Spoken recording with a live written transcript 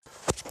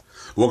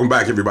Welcome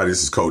back, everybody.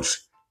 This is Coach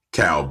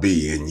Cal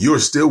B, and you're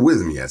still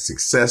with me at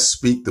Success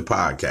Speak the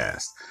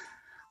podcast.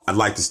 I'd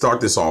like to start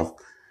this off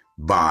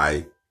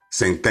by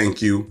saying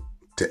thank you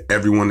to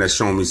everyone that's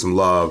shown me some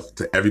love,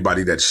 to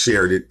everybody that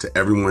shared it, to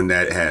everyone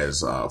that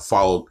has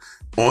followed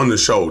on the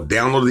show,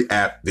 downloaded the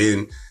app,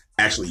 then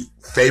actually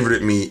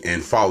favorited me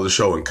and followed the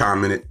show and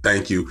commented.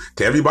 Thank you.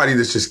 To everybody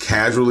that's just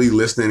casually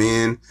listening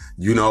in,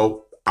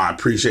 I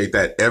appreciate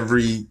that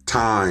every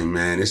time,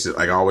 man. It's just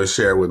like I always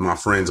share with my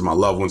friends and my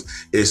loved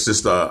ones. It's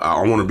just, I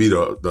want to be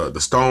the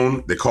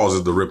stone that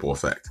causes the ripple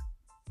effect,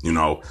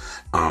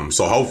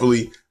 So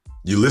hopefully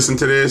you listen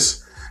to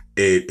this.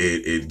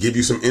 It give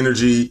you some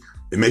energy.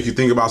 It make you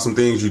think about some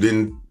things you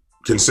didn't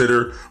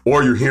consider,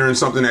 or you're hearing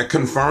something that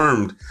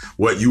confirmed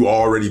what you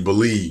already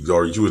believed,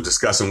 or you was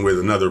discussing with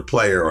another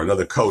player or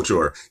another coach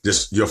or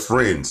just your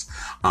friends.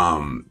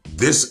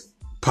 This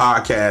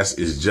podcast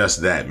is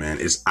just that, man.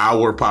 It's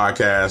our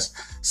podcast,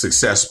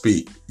 Success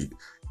Speak.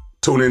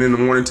 Tune in the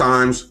morning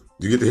times.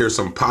 You get to hear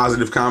some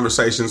positive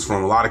conversations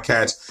from a lot of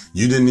cats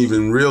you didn't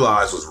even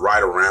realize was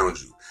right around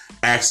you.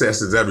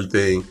 Access is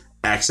everything.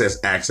 Access.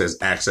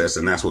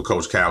 And that's what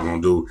Coach Cal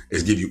gonna do,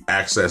 is give you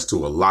access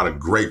to a lot of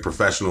great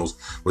professionals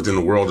within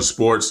the world of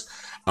sports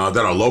that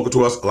are local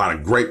to us. A lot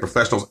of great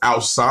professionals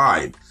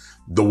outside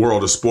the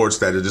world of sports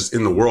that are just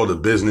in the world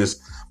of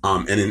business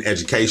and in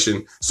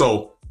education.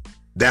 So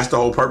that's the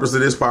whole purpose of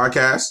this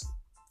podcast.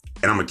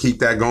 And I'm going to keep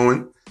that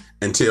going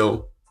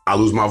until I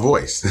lose my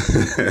voice.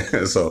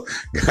 So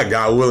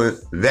God willing,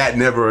 that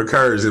never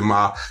occurs, and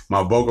my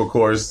vocal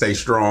cords stay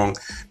strong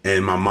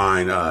and my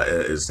mind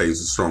it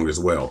stays strong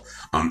as well.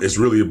 It's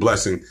really a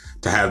blessing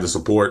to have the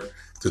support,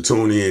 to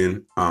tune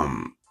in.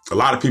 A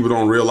lot of people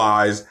don't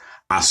realize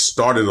I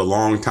started a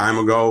long time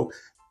ago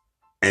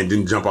and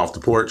didn't jump off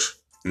the porch.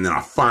 And then I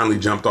finally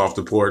jumped off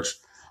the porch.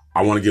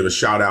 I want to give a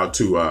shout out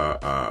to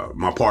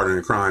my partner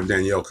in crime,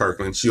 Danielle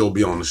Kirkland. She'll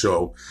be on the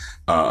show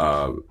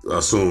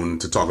soon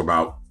to talk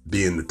about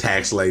being the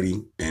tax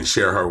lady and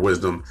share her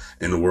wisdom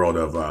in the world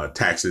of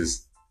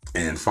taxes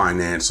and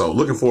finance. So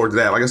looking forward to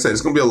that. Like I said,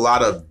 it's going to be a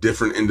lot of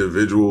different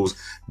individuals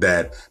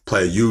that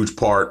play a huge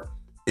part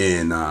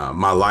in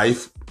my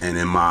life and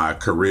in my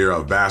career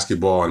of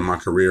basketball and my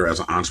career as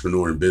an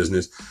entrepreneur in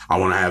business. I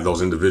want to have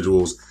those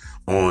individuals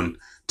on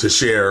to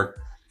share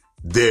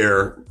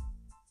their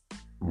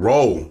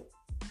role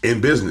in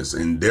business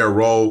and their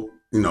role,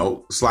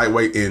 slight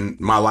weight in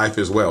my life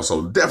as well.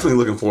 So definitely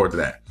looking forward to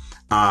that.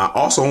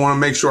 Also want to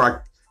make sure I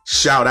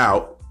shout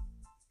out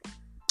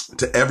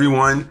to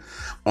everyone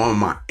on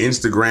my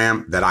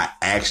Instagram that I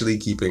actually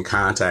keep in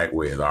contact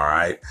with. All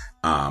right.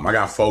 I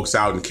got folks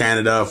out in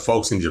Canada,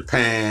 folks in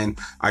Japan.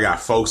 I got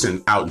folks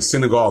out in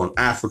Senegal and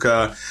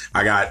Africa.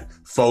 I got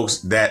folks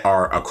that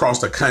are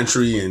across the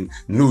country in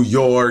New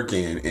York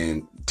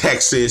and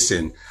Texas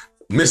and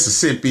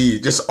Mississippi,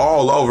 just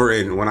all over.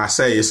 And when I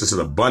say it's just an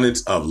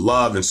abundance of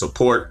love and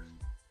support,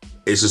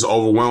 it's just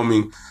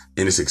overwhelming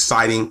and it's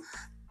exciting.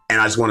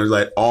 And I just want to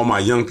let all my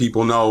young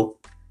people know,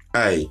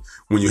 hey,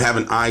 when you have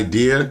an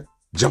idea,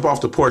 jump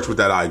off the porch with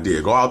that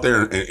idea. Go out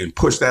there and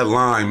push that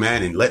line,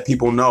 man, and let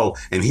people know,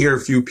 and hear a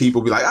few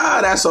people be like,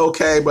 that's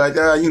okay. But,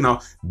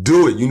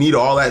 do it. You need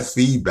all that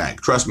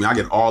feedback. Trust me, I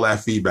get all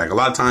that feedback. A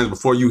lot of times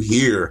before you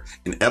hear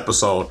an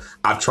episode,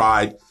 I've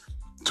tried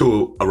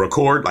to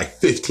record like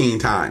 15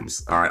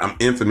 times. All right. I'm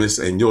infamous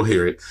and you'll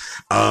hear it.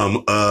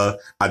 I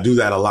do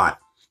that a lot,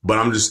 but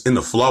I'm just in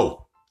the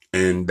flow,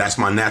 and that's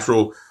my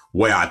natural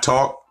way I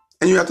talk,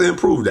 and you have to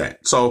improve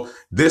that. So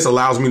this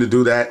allows me to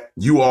do that.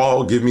 You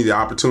all give me the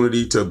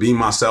opportunity to be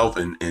myself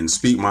and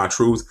speak my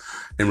truth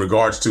in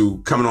regards to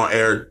coming on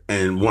air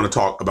and want to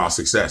talk about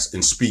success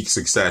and speak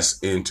success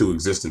into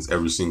existence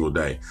every single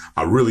day.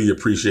 I really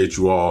appreciate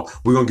you all.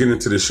 We're going to get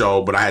into the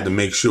show, but I had to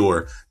make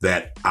sure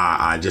that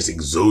I just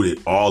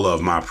exuded all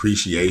of my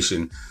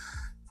appreciation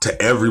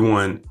to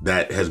everyone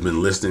that has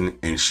been listening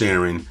and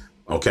sharing.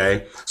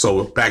 Okay.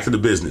 So back to the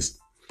business.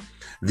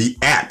 The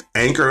app,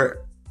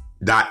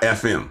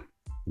 Anchor.fm.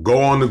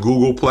 Go on the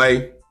Google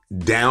Play,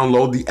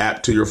 download the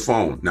app to your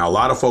phone. Now, a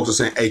lot of folks are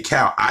saying, hey,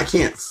 Cal, I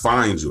can't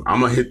find you.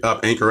 I'm going to hit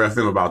up Anchor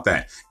FM about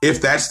that.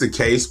 If that's the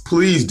case,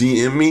 please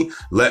DM me.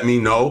 Let me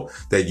know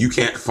that you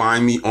can't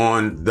find me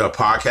on the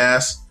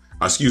podcast,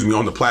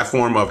 on the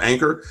platform of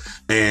Anchor,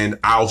 and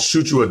I'll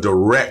shoot you a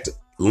direct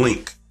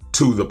link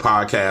to the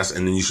podcast,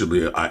 and then you should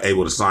be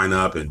able to sign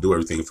up and do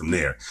everything from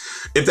there.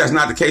 If that's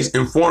not the case,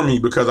 inform me,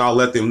 because I'll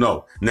let them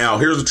know. Now,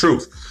 here's the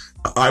truth.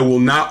 I will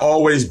not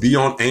always be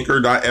on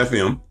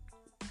Anchor.fm.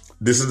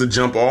 This is the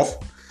jump off,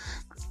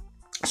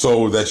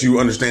 so that you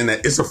understand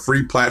that it's a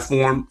free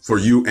platform for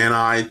you and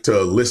I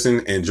to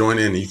listen and join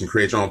in, and you can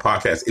create your own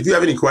podcast. If you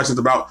have any questions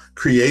about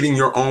creating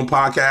your own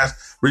podcast,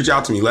 reach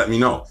out to me. Let me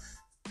know.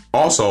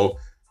 Also,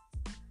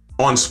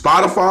 on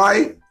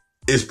Spotify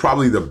is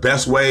probably the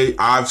best way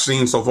I've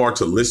seen so far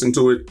to listen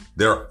to it.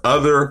 There are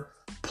other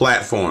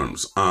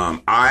platforms.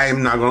 I'm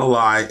not going to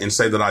lie and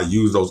say that I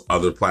use those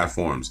other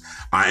platforms.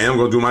 I am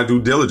going to do my due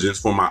diligence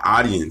for my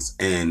audience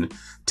and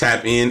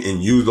tap in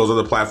and use those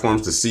other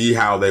platforms to see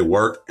how they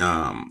work,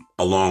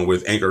 along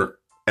with Anchor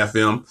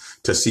FM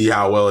to see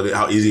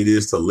how easy it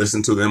is to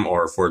listen to them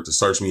or for it to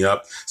search me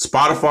up.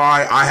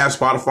 Spotify, I have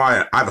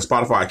a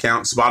Spotify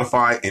account.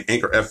 Spotify and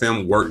Anchor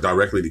FM work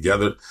directly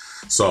together.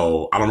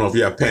 So I don't know if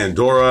you have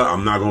Pandora.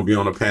 I'm not going to be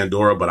on a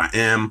Pandora, but I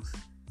am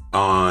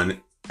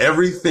on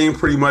everything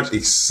pretty much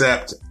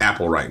except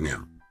Apple right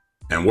now.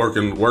 And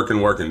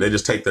working. They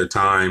just take their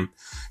time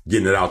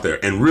getting it out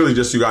there. And really,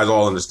 just so you guys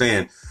all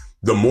understand,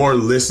 the more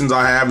listens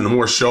I have and the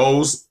more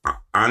shows,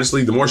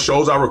 honestly, the more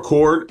shows I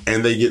record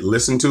and they get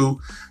listened to,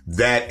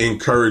 that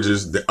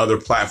encourages the other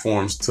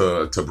platforms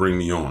to bring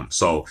me on.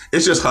 So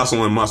it's just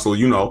hustle and muscle.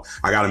 You know,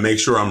 I got to make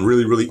sure I'm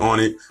really, really on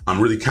it. I'm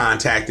really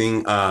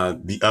contacting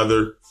the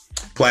other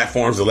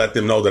platforms to let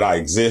them know that I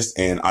exist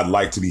and I'd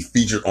like to be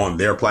featured on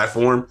their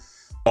platform.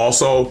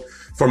 Also,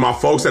 for my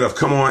folks that have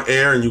come on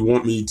air and you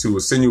want me to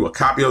send you a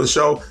copy of the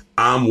show,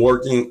 I'm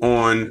working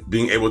on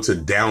being able to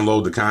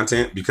download the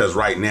content because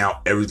right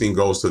now everything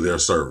goes to their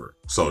server.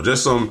 So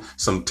just some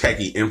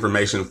techie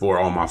information for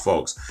all my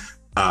folks.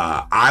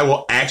 I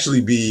will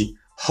actually be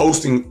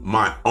hosting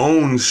my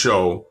own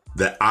show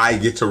that I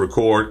get to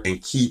record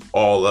and keep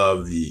all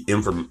of the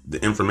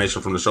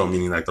information from the show,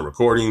 meaning like the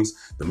recordings,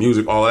 the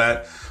music, all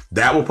that.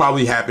 That will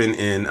probably happen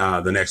in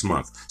the next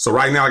month. So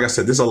right now, like I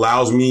said, this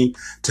allows me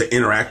to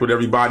interact with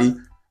everybody.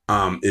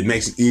 It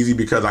makes it easy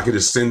because I can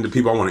just send the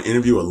people I want to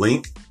interview a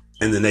link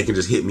and then they can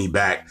just hit me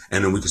back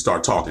and then we can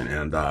start talking.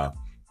 And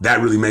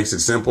that really makes it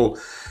simple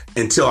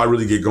until I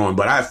really get going.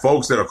 But I have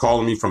folks that are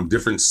calling me from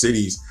different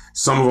cities.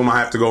 Some of them I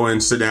have to go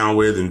in, sit down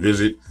with and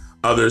visit.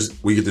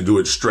 Others, we get to do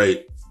it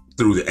straight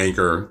through the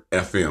Anchor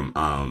FM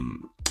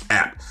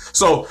app.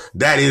 So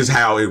that is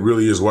how it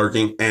really is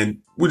working. And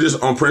we're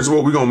just on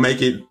principle. We're going to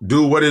make it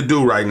do what it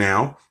do right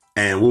now.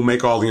 And we'll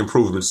make all the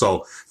improvements.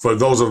 So for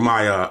those of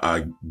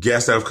my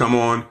guests that have come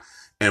on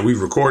and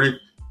we've recorded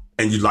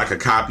and you'd like a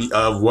copy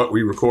of what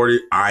we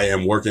recorded, I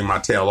am working my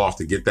tail off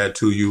to get that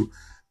to you,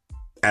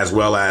 as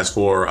well as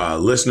for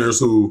listeners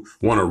who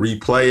want to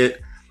replay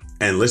it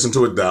and listen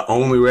to it. The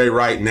only way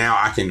right now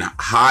I can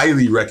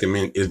highly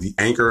recommend is the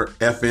Anchor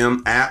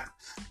FM app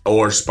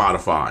or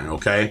Spotify.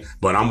 OK,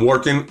 but I'm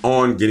working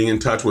on getting in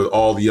touch with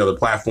all the other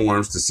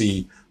platforms to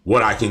see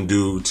what I can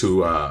do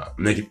to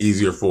make it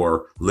easier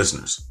for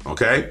listeners.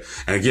 OK,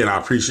 and again, I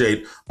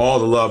appreciate all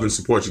the love and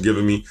support you're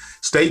giving me.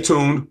 Stay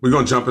tuned. We're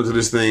going to jump into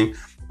this thing.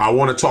 I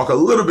want to talk a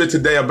little bit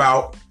today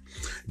about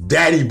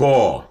Daddy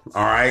Ball.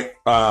 All right.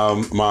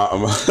 One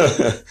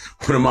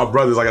of my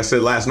brothers, like I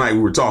said last night, we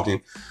were talking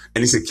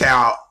and he said,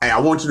 Cal, hey, I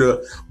want you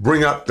to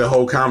bring up the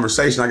whole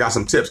conversation. I got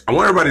some tips. I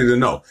want everybody to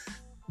know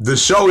the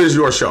show is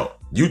your show.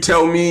 You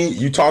tell me,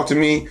 you talk to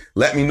me,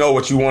 let me know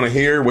what you want to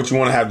hear, what you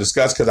want to have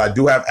discussed, because I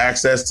do have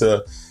access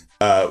to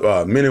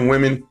men and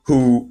women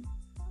who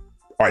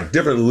are at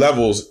different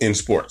levels in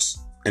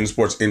the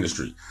sports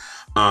industry,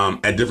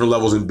 at different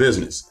levels in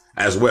business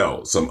as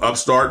well. Some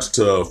upstarts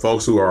to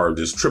folks who are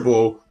just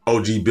triple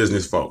OG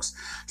business folks.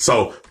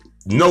 So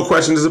no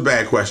question is a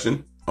bad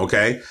question.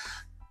 Okay.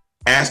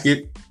 Ask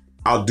it.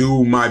 I'll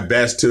do my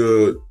best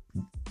to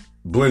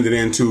blend it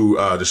into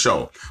the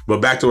show.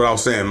 But back to what I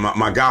was saying,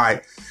 my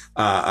guy,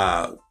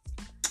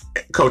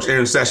 Coach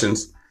Aaron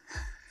Sessions,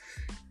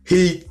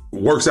 he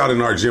works out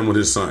in our gym with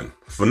his son.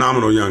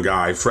 Phenomenal young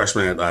guy,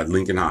 freshman at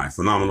Lincoln High.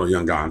 Phenomenal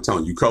young guy. I'm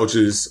telling you,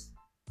 coaches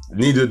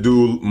need to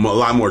do a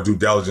lot more due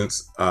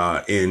diligence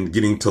in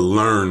getting to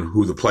learn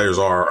who the players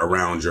are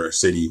around your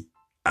city.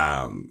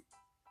 I'm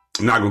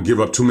not going to give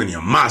up too many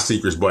of my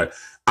secrets, but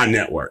I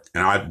network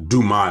and I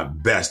do my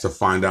best to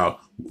find out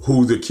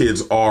who the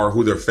kids are,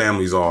 who their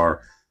families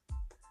are,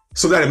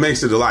 so that it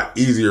makes it a lot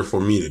easier for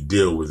me to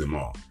deal with them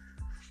all.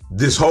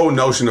 This whole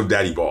notion of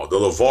Daddy Ball, the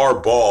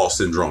LeVar Ball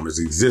syndrome, has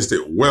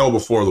existed well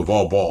before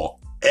LeVar Ball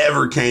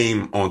ever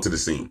came onto the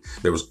scene.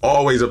 There was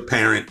always a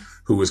parent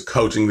who was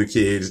coaching the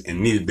kids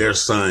and needed their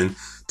son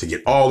to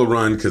get all the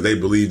run because they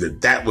believed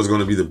that that was going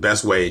to be the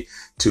best way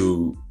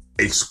to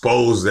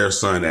expose their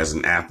son as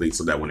an athlete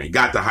so that when they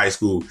got to high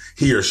school,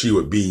 he or she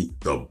would be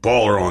the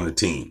baller on the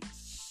team.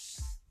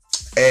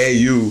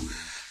 AAU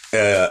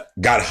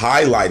got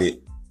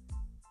highlighted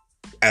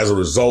as a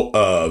result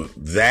of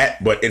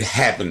that, but it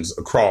happens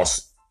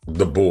across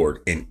the board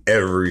in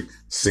every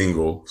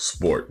single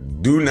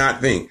sport. Do not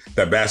think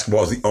that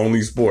basketball is the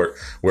only sport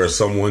where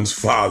someone's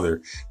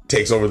father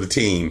takes over the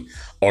team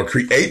or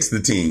creates the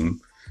team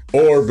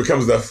or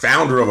becomes the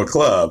founder of a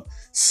club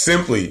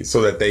simply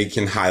so that they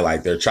can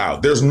highlight their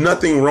child. There's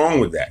nothing wrong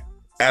with that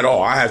at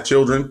all. I have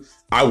children.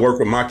 I work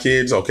with my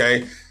kids.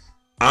 Okay.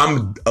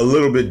 I'm a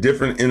little bit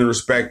different in the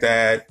respect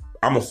that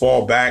I'm a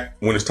fall back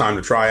when it's time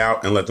to try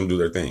out and let them do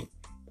their thing.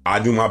 I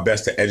do my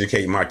best to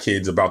educate my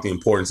kids about the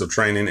importance of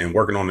training and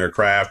working on their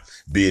craft,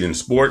 be it in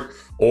sport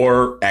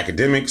or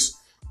academics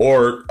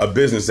or a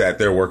business that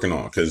they're working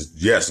on. Because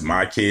yes,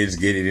 my kids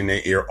get it in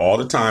their ear all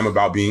the time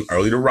about being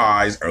early to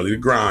rise, early to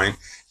grind,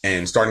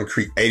 and starting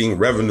creating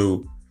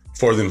revenue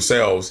for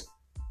themselves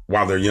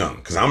while they're young.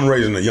 Because I'm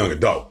raising a young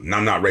adult and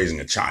I'm not raising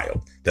a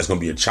child that's going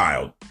to be a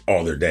child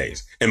all their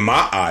days. In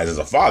my eyes as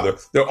a father,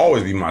 they'll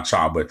always be my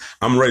child, but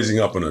I'm raising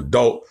up an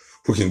adult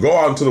who can go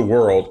out into the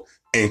world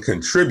and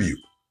contribute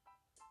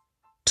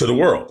to the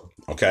world.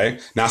 Okay.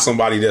 Not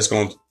somebody that's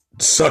going to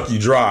suck you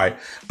dry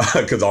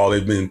because all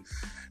they've been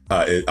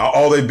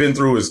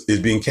through is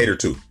being catered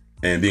to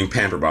and being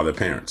pampered by their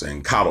parents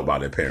and coddled by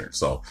their parents.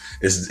 So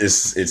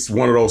it's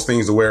one of those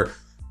things where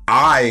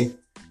I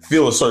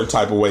feel a certain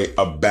type of way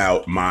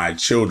about my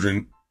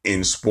children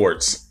in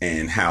sports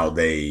and how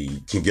they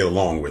can get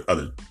along with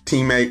other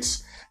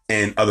teammates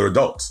and other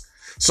adults.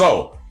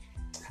 So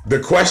the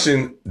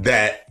question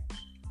that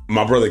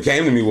my brother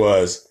came to me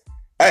was,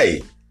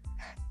 hey,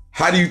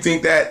 how do you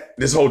think that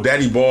this whole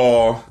daddy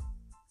ball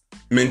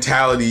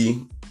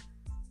mentality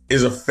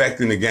is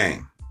affecting the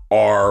game?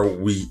 Are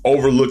we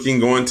overlooking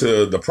going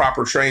to the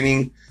proper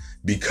training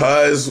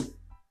because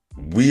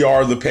we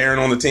are the parent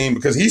on the team?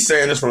 Because he's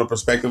saying this from a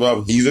perspective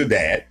of he's a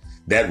dad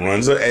that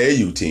runs an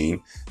AAU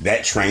team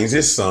that trains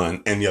his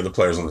son and the other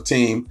players on the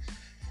team.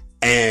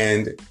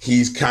 And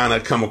he's kind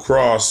of come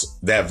across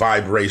that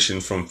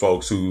vibration from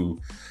folks who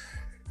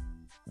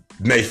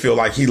may feel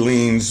like he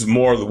leans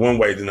more one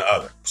way than the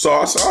other. So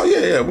I said, oh,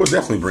 yeah, we'll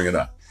definitely bring it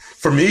up.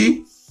 For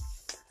me,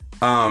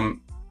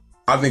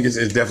 I think it's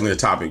definitely a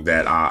topic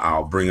that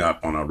I'll bring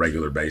up on a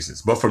regular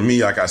basis. But for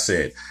me, like I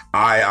said,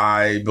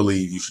 I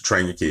believe you should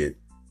train your kid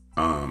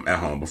at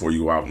home before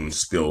you go out and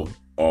spill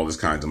all this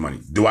kinds of money.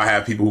 Do I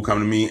have people who come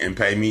to me and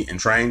pay me and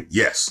train?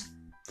 Yes.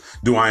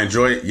 Do I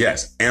enjoy it?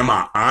 Yes. Am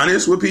I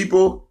honest with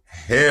people?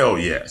 Hell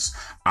yes.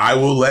 I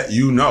will let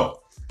you know.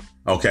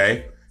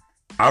 Okay.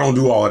 I don't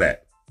do all of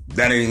that.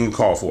 That ain't even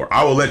called for.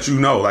 I will let you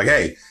know, like,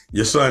 hey,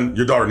 your son,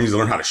 your daughter needs to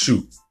learn how to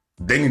shoot.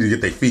 They need to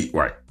get their feet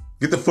right.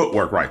 Get the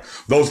footwork right.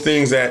 Those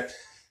things that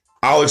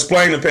I'll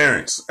explain to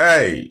parents.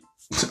 Hey,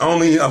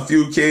 only a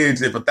few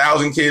kids. If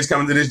 1,000 kids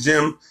come into this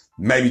gym,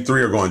 maybe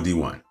 3 are going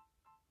D1.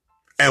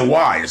 And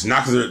why? It's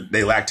not because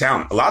they lack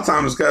talent. A lot of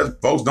times it's because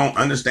folks don't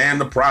understand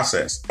the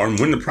process or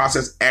when the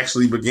process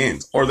actually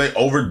begins, or they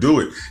overdo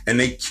it and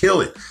they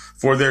kill it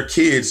for their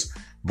kids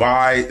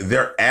by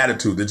their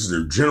attitude. This is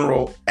their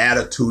general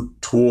attitude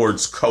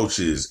towards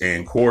coaches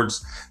and towards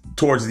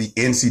the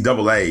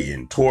NCAA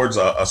and towards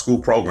a school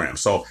program.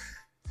 So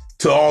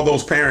to all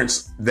those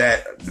parents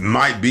that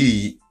might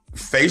be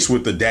faced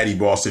with the daddy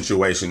ball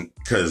situation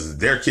because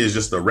their kid's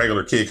just a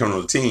regular kid coming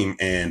on the team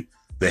and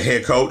the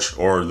head coach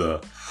or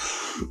the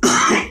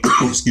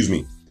excuse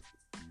me,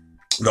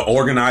 the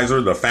organizer,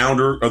 the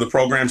founder of the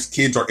program's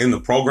kids are in the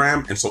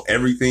program. And so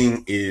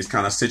everything is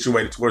kind of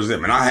situated towards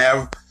them. And I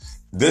have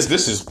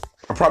this is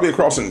probably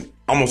across in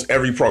almost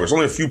every program. There's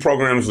only a few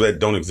programs that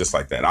don't exist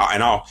like that.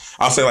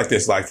 I'll say like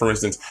this, like for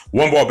instance,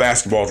 One Ball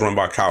Basketball is run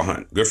by Kyle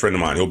Hunt, good friend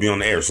of mine. He'll be on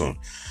the air soon.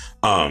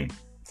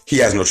 He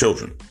has no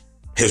children.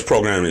 His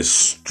program is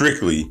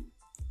strictly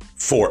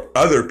for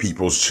other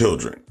people's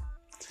children.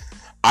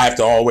 I have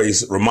to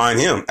always remind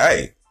him,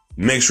 hey,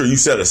 make sure you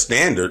set a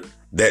standard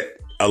that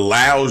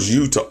allows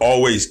you to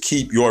always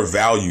keep your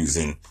values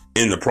in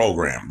the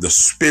program. The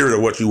spirit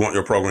of what you want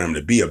your program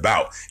to be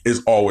about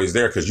is always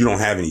there because you don't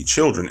have any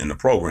children in the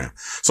program.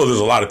 So there's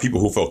a lot of people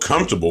who feel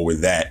comfortable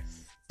with that.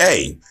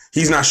 A,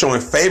 he's not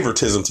showing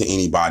favoritism to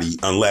anybody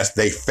unless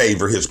they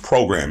favor his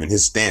program and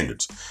his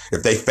standards.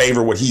 If they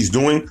favor what he's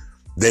doing,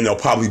 then they'll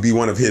probably be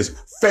one of his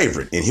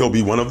favorite and he'll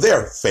be one of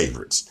their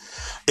favorites.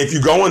 If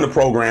you go into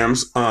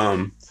programs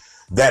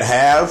that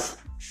have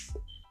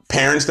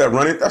parents that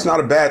run it, that's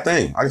not a bad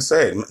thing. Like I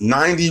said,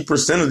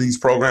 90% of these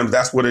programs,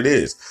 that's what it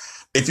is.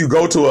 If you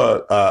go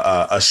to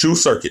a shoe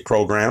circuit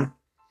program,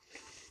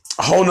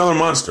 a whole nother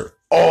monster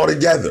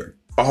altogether.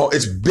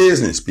 It's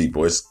business,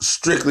 people. It's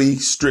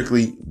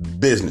strictly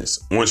business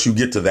once you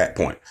get to that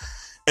point.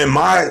 In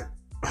my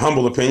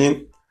humble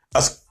opinion,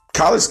 a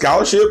college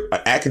scholarship,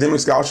 an academic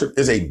scholarship,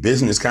 is a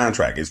business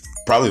contract. It's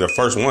probably the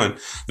first one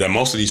that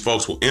most of these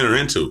folks will enter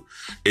into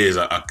is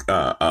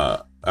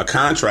a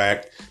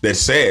contract that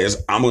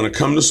says, I'm going to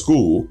come to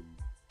school,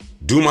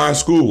 do my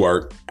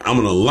schoolwork, I'm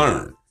going to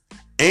learn.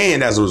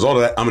 And as a result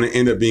of that, I'm going to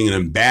end up being an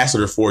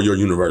ambassador for your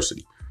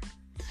university.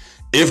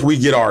 If we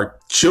get our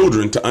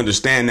children to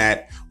understand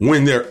that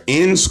when they're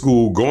in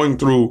school, going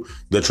through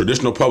the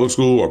traditional public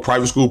school or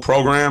private school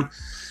program,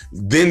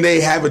 then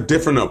they have a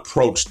different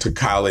approach to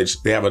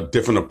college. They have a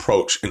different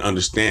approach and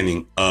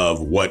understanding of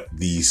what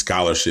the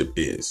scholarship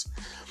is.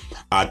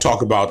 I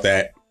talk about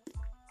that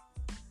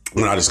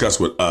when I discuss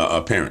with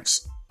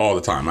parents all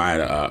the time. I had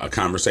a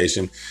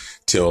conversation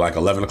till like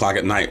 11 o'clock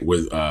at night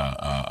with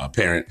a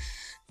parent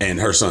and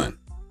her son,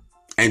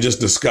 and just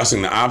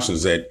discussing the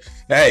options that,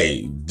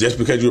 hey, just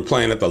because you're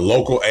playing at the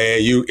local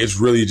AAU, it's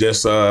really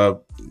just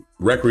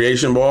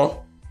recreation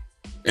ball.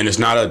 And it's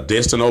not a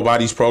diss to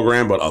nobody's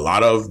program, but a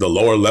lot of the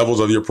lower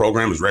levels of your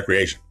program is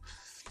recreation.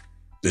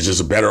 It's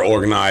just better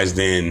organized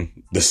than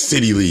the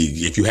city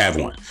league, if you have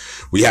one.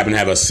 We happen to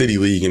have a city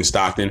league in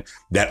Stockton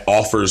that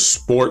offers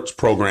sports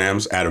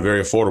programs at a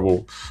very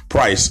affordable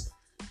price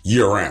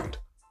year round.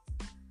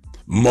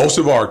 Most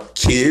of our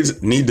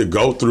kids need to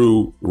go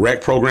through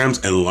rec programs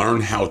and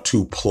learn how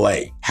to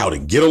play, how to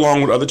get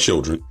along with other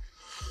children,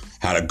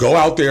 how to go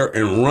out there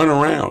and run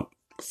around,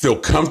 feel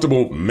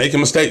comfortable making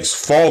mistakes,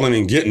 falling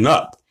and getting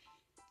up.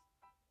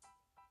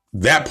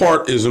 That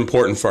part is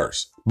important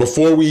first.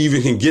 before we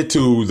even can get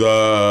to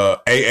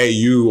the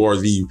AAU or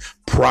the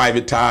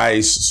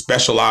privatized,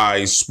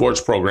 specialized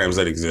sports programs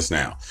that exist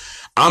now.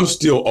 I'm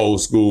still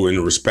old school in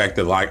the respect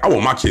that, like, I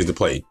want my kids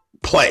to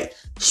play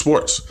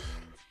sports.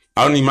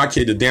 I don't need my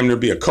kid to damn near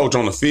be a coach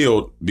on the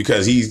field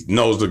because he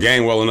knows the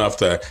game well enough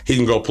to, he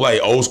can go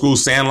play old school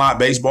sandlot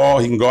baseball.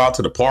 He can go out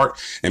to the park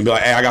and be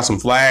like, hey, I got some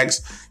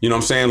flags. You know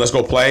what I'm saying? Let's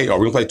go play. Or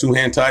we can play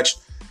two-hand touch.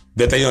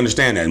 That they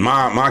understand that.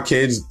 My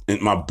kids and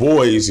my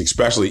boys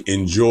especially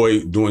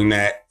enjoy doing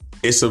that.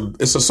 It's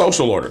a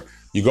social order.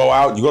 You go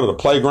out, you go to the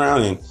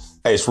playground, and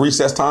hey, it's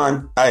recess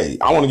time. Hey,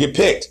 I want to get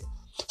picked.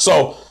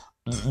 So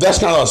that's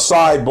kind of a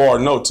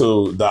sidebar note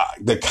to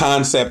the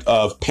concept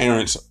of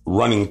parents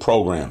running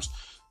programs.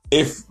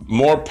 If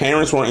more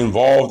parents were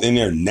involved in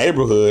their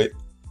neighborhood,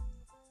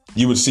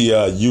 you would see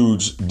a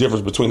huge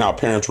difference between how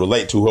parents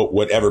relate to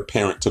whatever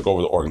parent took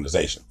over the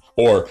organization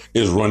or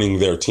is running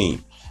their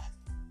team.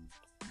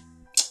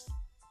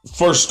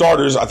 For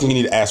starters, I think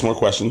you need to ask more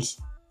questions,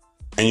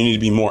 and you need to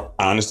be more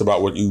honest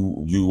about what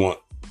you want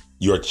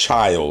your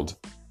child.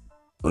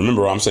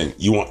 Remember what I'm saying.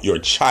 You want your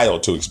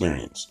child to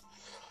experience.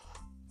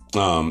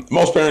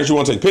 Most parents, you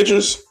want to take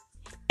pictures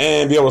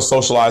and be able to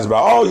socialize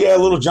about, oh yeah,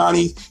 little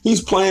Johnny,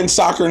 he's playing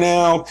soccer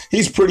now.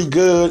 He's pretty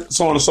good,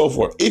 so on and so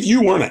forth. If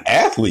you weren't an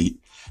athlete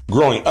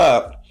growing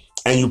up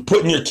and you're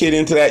putting your kid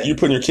into that, you're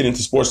putting your kid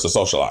into sports to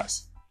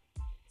socialize,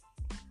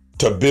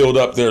 to build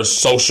up their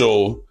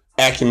social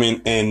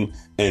acumen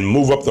and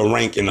move up the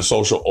rank in the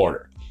social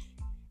order.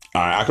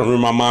 All right, I can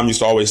remember my mom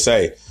used to always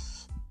say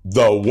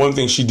the one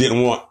thing she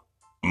didn't want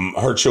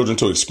her children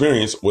to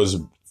experience was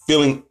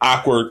feeling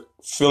awkward,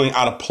 feeling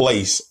out of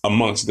place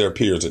amongst their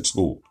peers at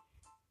school.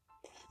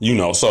 You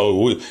know,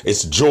 so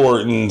it's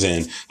Jordans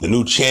and the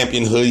new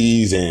Champion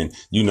hoodies and,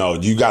 you know,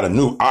 you got a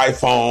new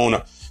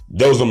iPhone.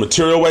 Those are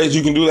material ways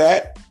you can do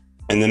that.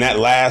 And then that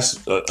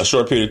lasts a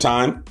short period of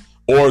time.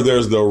 Or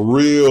there's the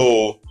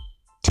real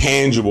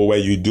tangible way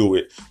you do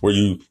it, where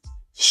you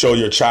show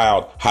your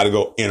child how to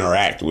go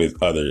interact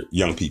with other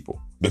young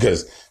people.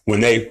 Because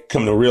when they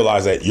come to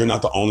realize that you're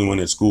not the only one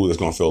at school that's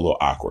going to feel a little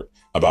awkward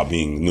about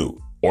being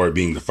new or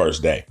being the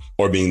first day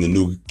or being the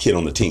new kid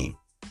on the team,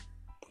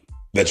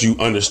 that you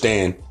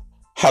understand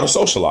how to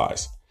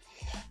socialize.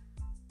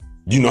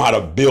 You know how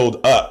to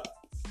build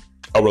up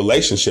a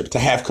relationship, to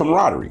have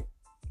camaraderie.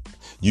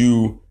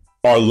 You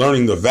are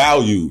learning the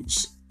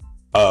values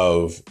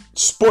of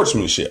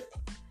sportsmanship.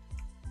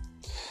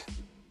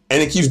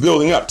 And it keeps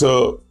building up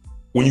to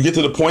when you get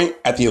to the point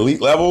at the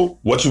elite level,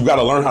 what you've got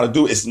to learn how to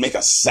do is make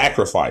a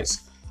sacrifice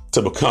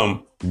to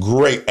become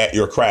great at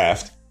your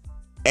craft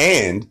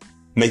and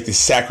make the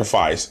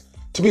sacrifice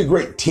to be a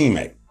great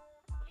teammate.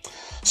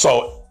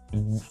 So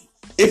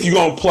if you're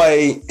going to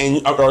play,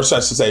 or I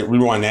should say,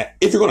 rewind that,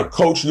 if you're going to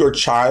coach your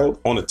child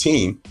on a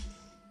team,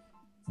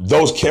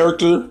 those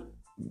character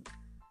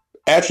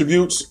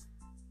attributes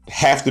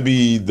have to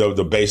be the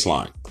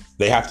baseline.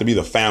 They have to be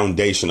the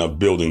foundation of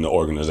building the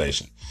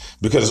organization,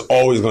 because it's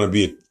always going to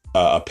be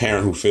a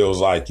parent who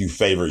feels like you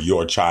favor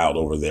your child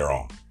over their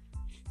own.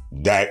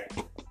 That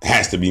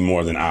has to be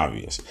more than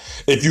obvious.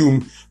 If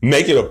you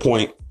make it a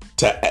point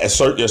to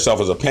assert yourself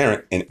as a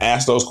parent and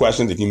ask those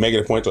questions, if you make it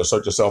a point to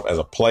assert yourself as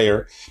a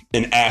player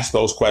and ask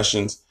those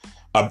questions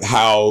of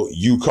how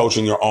you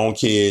coaching your own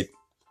kid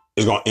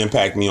is going to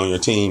impact me on your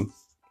team,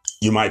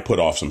 you might put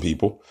off some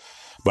people.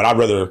 But I'd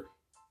rather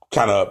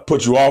kind of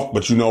put you off,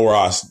 but you know where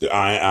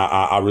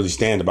I really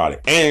stand about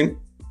it. And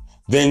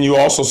then you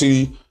also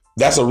see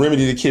that's a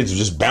remedy to kids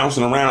just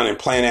bouncing around and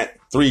playing at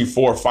 3,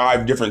 4,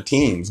 5 different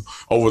teams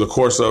over the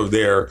course of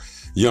their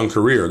young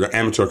career, their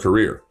amateur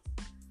career.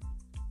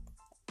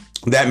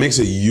 That makes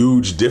a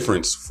huge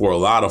difference for a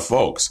lot of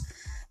folks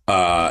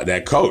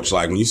that coach.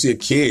 Like when you see a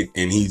kid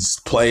and he's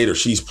played or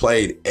she's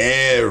played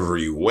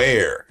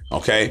everywhere.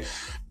 OK,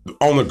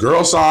 on the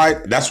girl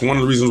side, that's one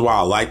of the reasons why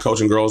I like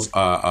coaching girls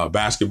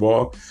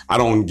basketball. I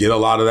don't get a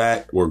lot of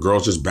that where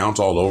girls just bounce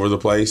all over the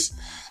place.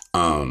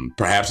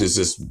 Perhaps it's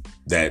just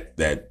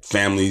that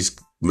families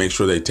make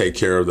sure they take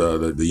care of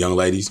the young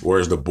ladies,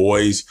 whereas the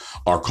boys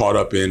are caught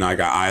up in,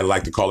 I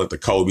like to call it the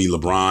Kobe,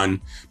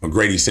 LeBron,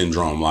 McGrady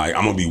syndrome. Like,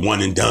 I'm going to be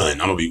one and done.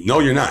 No,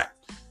 you're not.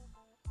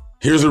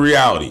 Here's the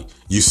reality.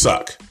 You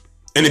suck.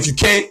 And if you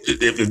can't,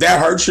 if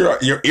that hurts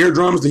your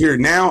eardrums to hear it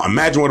now,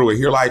 imagine what it would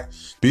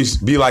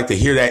be like to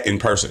hear that in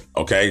person.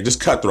 Okay. Just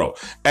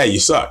cutthroat. Hey, you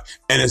suck.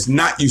 And it's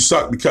not you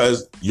suck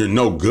because you're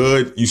no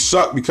good. You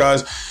suck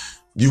because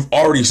you've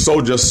already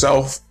sold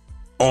yourself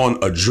on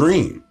a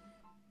dream.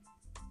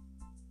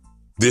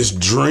 This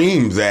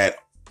dream that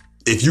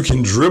if you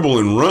can dribble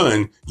and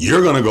run,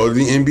 you're going to go to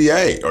the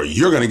NBA or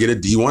you're going to get a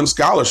D1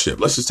 scholarship.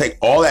 Let's just take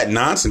all that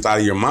nonsense out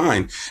of your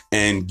mind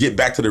and get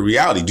back to the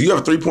reality. Do you have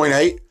a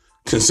 3.8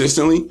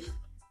 consistently?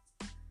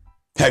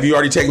 Have you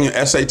already taken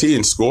your SAT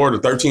and scored a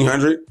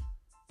 1300?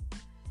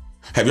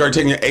 Have you already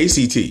taken your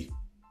ACT?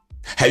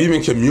 Have you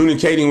been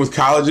communicating with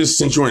colleges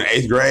since you were in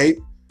 8th grade?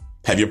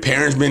 Have your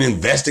parents been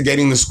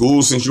investigating the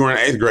schools since you were in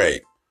 8th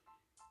grade?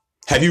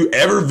 Have you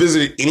ever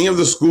visited any of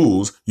the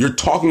schools you're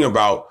talking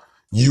about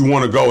you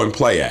want to go and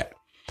play at?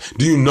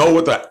 Do you know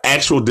what the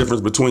actual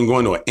difference between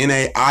going to an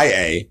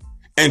NAIA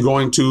and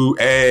going to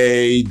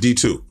a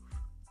D2?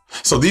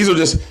 So these are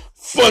just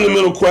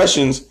fundamental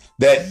questions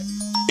that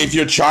if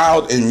your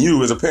child and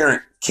you as a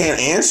parent can't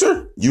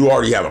answer, you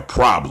already have a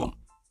problem.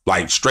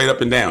 Like straight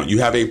up and down, you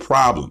have a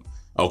problem.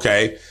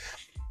 Okay.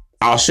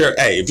 I'll share.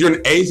 Hey, if you're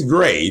in 8th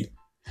grade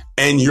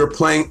and you're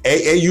playing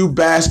AAU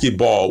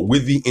basketball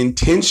with the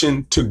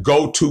intention to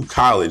go to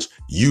college,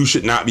 you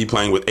should not be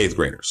playing with 8th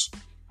graders.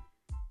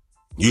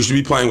 You should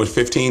be playing with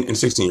 15 and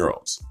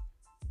 16-year-olds.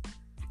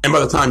 And by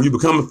the time you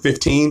become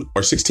 15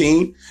 or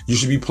 16, you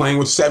should be playing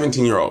with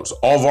 17-year-olds,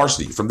 all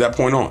varsity from that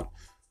point on.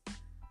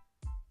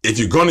 If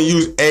you're going to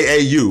use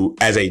AAU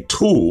as a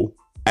tool,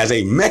 as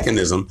a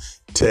mechanism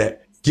to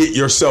get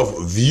yourself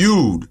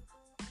viewed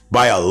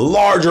by a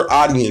larger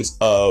audience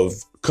of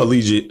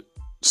collegiate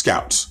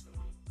scouts,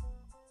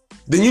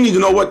 then you need to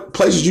know what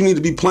places you need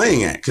to be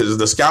playing at, because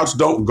the scouts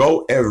don't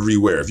go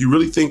everywhere. If you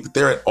really think that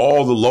they're at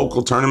all the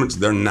local tournaments,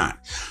 they're not.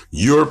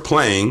 You're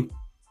playing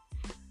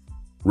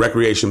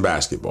recreation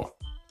basketball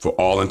for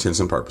all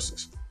intents and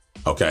purposes.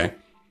 Okay.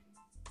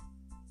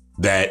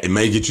 That it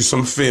may get you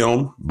some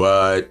film,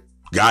 but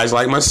guys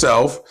like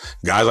myself,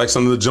 guys like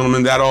some of the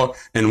gentlemen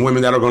and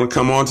women that are going to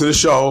come on to the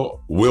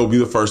show will be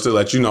the first to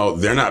let you know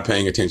they're not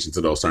paying attention to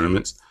those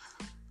tournaments.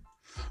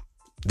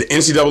 The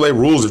NCAA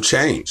rules have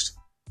changed.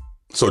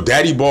 So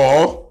daddy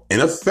ball,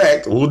 in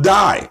effect, will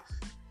die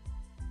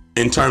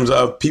in terms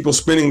of people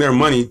spending their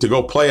money to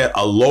go play at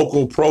a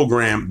local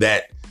program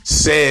that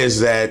says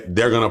that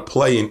they're going to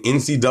play in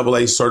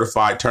NCAA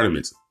certified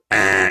tournaments.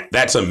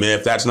 That's a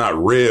myth. That's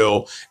not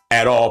real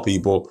at all,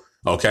 people.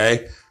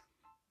 Okay.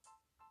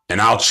 And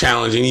I'll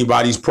challenge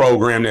anybody's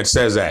program that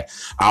says that.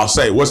 I'll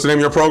say, what's the name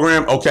of your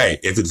program? Okay.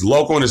 If it's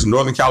local and it's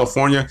Northern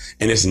California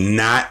and it's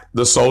not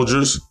the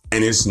Soldiers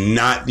and it's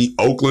not the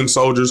Oakland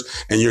Soldiers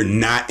and you're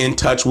not in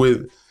touch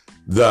with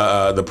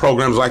the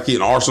programs like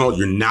the Arsenal,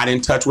 you're not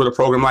in touch with a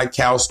program like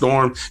Cal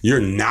Storm,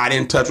 you're not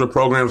in touch with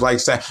programs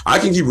like that. I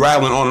can keep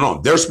rattling on and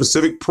on. There are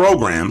specific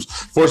programs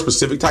for a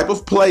specific type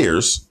of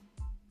players,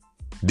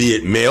 be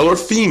it male or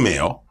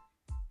female,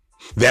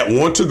 that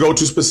want to go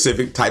to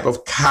specific type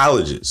of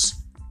colleges.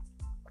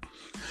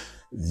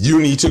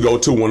 You need to go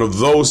to one of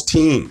those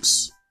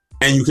teams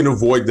and you can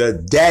avoid the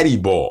daddy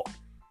ball.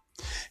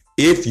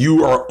 If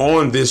you are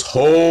on this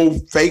whole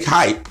fake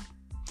hype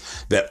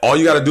that all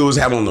you got to do is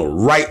have on the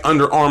right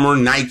Under Armour,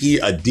 Nike,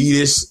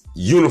 Adidas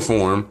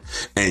uniform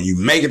and you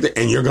make it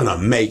and you're going to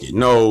make it.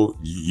 No,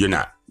 you're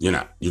not. You're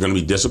not. You're going to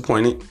be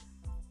disappointed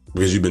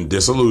because you've been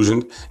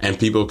disillusioned and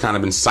people have kind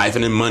of been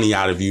siphoning money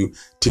out of you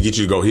to get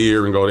you to go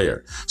here and go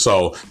there.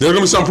 So there's going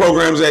to be some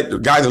programs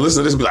that guys that listen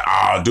to this will be like,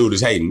 oh, dude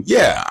is hating.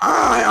 Yeah,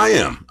 I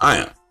am.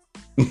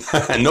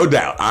 No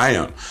doubt.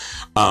 I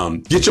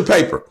am. Get your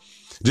paper.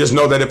 Just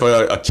know that if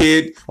a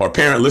kid or a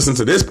parent listens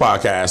to this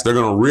podcast, they're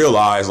going to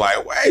realize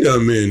like, wait a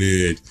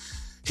minute,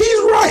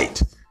 he's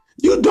right.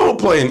 You don't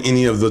play in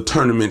any of the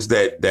tournaments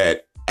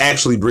that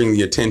actually bring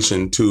the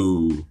attention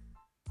to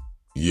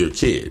your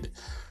kid.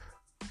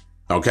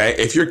 Okay.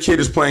 If your kid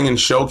is playing in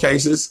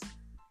showcases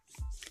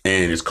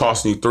and it's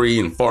costing you $300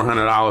 and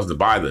 $400 to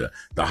buy the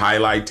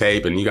highlight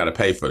tape and you got to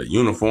pay for the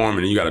uniform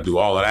and you got to do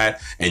all of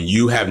that. And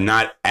you have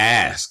not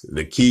asked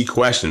the key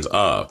questions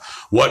of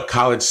what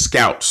college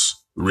scouts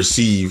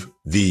receive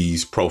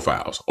these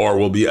profiles or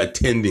will be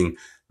attending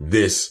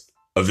this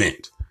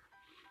event.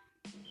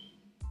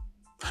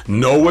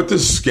 Know what the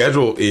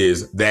schedule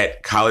is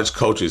that college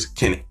coaches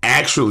can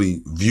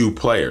actually view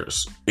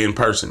players in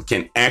person,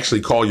 can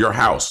actually call your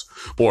house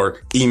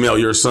or email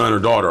your son or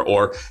daughter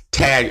or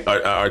tag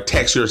or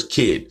text your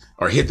kid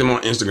or hit them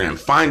on Instagram.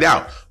 Find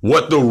out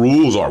what the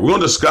rules are. We're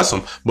going to discuss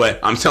them, but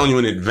I'm telling you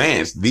in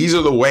advance, these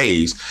are the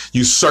ways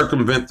you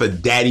circumvent the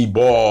daddy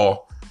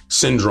ball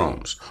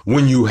syndromes.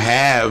 When you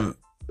have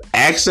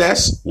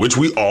access, which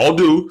we all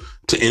do,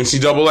 to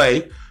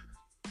NCAA,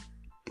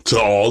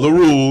 to all the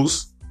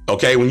rules.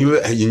 Okay, when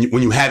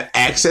you have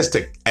access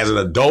to, as an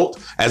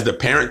adult, as the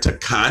parent, to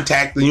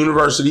contact the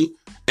university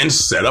and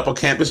set up a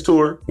campus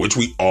tour, which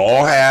we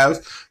all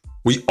have.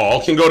 We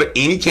all can go to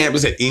any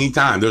campus at any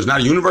time. There's not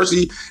a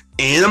university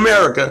in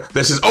America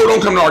that says, oh,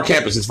 don't come to our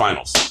campus, it's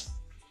finals.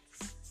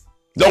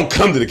 Don't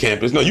come to the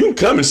campus. No, you can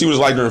come and see what it's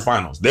like during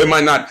finals. They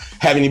might not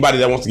have anybody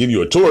that wants to give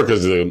you a tour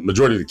because the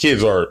majority of the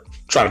kids are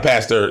trying to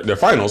pass their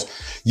finals.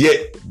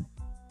 Yet,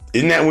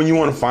 isn't that when you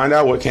want to find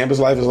out what campus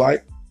life is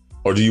like?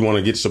 Or do you want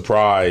to get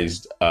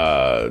surprised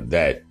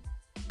that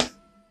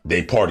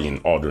they partying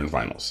all during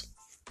finals?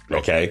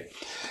 Okay.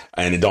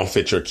 And it don't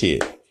fit your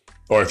kid.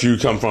 Or if you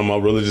come from a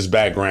religious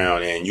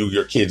background and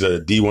your kid's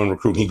a D1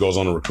 recruit, he goes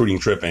on a recruiting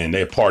trip and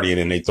they're partying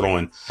and they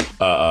throwing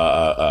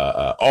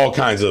all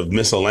kinds of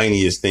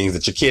miscellaneous things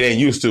that your kid ain't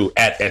used to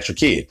at your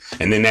kid.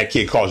 And then that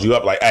kid calls you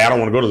up like, hey, I don't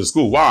want to go to the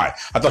school. Why?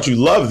 I thought you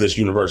loved this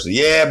university.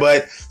 Yeah,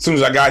 but as soon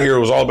as I got here,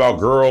 it was all about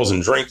girls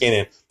and drinking.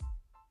 And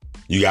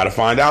you got to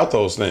find out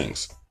those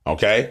things.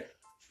 Okay.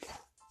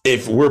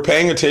 If we're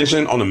paying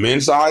attention on the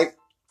men's side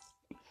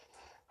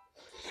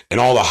and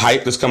all the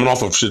hype that's coming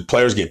off of should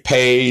players get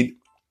paid,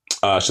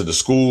 should the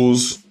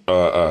schools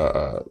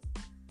kind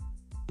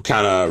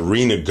of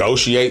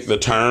renegotiate the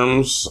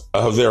terms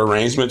of their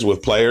arrangements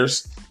with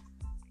players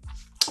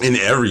in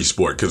every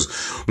sport. Because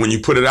when you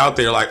put it out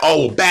there like,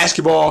 oh, well,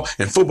 basketball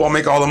and football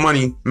make all the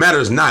money,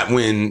 matters not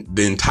when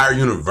the entire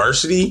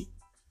university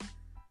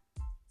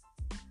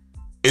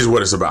is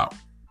what it's about.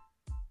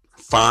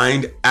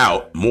 Find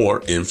out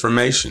more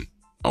information.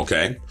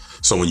 Okay.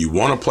 So when you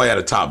want to play at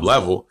a top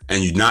level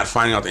and you're not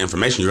finding out the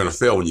information, you're going to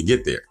fail when you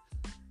get there.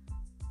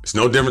 It's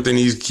no different than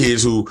these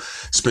kids who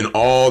spend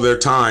all their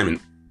time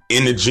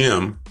in the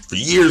gym for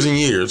years and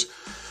years.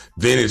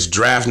 Then it's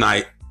draft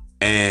night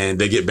and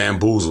they get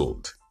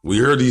bamboozled. We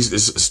heard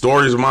these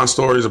stories upon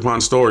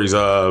stories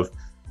of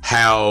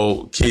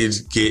how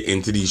kids get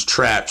into these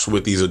traps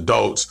with these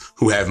adults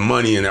who have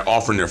money and they're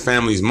offering their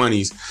families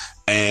monies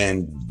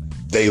and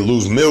they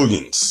lose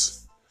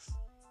millions.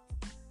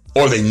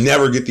 Or they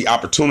never get the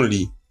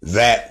opportunity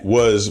that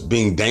was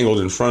being dangled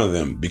in front of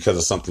them because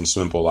of something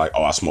simple like,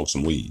 oh, I smoked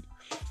some weed.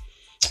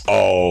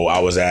 Oh, I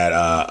was at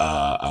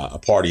a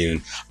party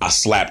and I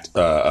slapped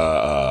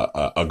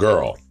a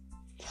girl.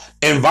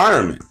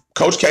 Environment.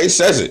 Coach K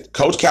says it.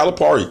 Coach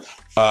Calipari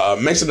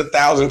makes it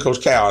 1,000.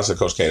 Coach Cal. I said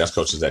Coach K. That's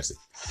Coach Zexy.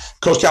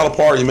 Coach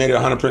Calipari made it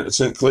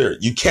 100% clear.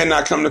 You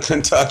cannot come to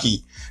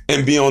Kentucky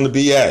and be on the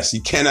BS.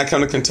 You cannot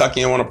come to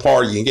Kentucky and want to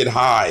party and get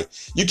high.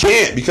 You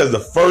can't, because the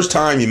first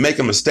time you make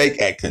a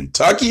mistake at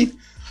Kentucky,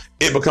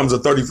 it becomes a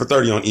 30 for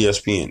 30 on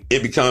ESPN.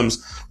 It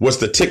becomes what's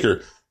the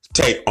ticker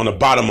tape on the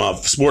bottom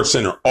of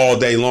SportsCenter all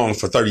day long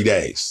for 30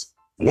 days.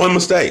 One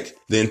mistake,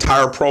 the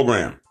entire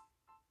program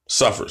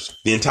suffers.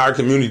 The entire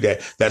community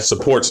that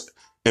supports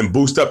and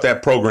boosts up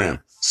that program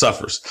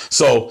suffers.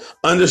 So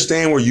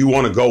understand where you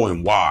want to go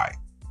and why.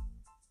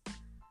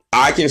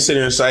 I can sit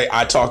here and say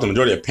I talk to the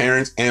majority of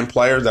parents and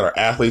players that are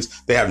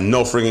athletes. They have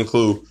no freaking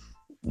clue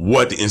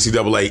what the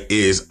NCAA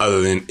is,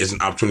 other than it's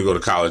an opportunity to go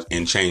to college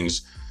and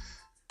change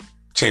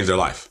their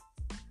life.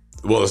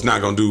 Well, it's not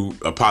going to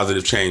do a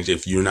positive change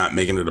if you're not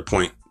making it a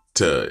point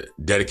to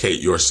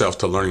dedicate yourself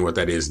to learning what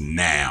that is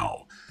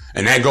now.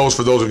 And that goes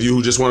for those of you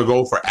who just want to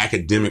go for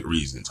academic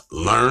reasons.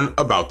 Learn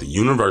about the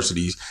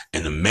universities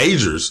and the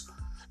majors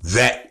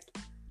that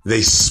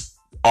they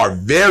are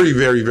very,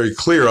 very, very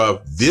clear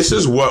of. This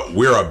is what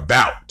we're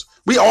about.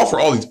 We offer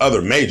all these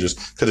other majors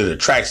because it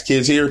attracts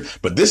kids here,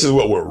 but this is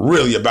what we're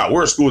really about.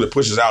 We're a school that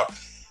pushes out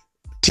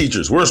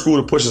teachers. We're a school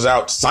that pushes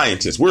out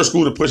scientists. We're a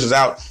school that pushes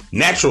out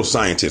natural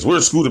scientists. We're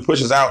a school that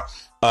pushes out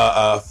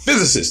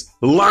physicists.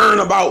 Learn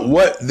about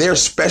what their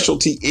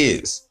specialty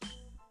is.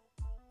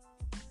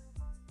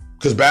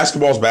 Because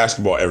basketball is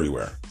basketball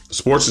everywhere.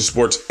 Sports is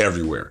sports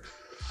everywhere.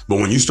 But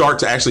when you start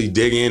to actually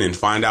dig in and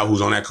find out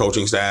who's on that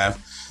coaching staff,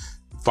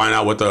 find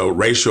out what the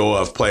ratio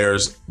of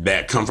players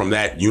that come from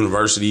that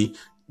university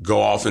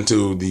go off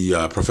into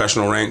the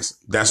professional ranks,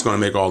 that's going to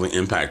make all the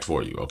impact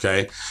for you.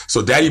 Okay.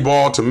 So daddy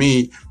ball, to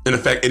me, in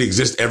effect, it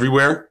exists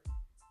everywhere.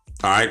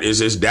 All right. It's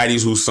just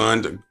daddy's whose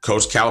son,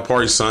 Coach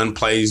Calipari's son,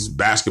 plays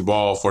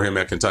basketball for him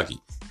at Kentucky.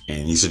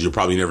 And he said, you'll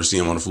probably never see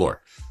him on the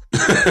floor.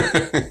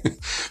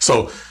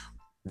 So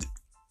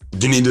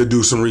you need to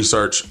do some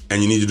research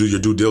and you need to do your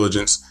due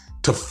diligence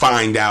to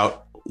find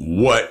out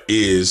what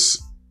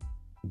is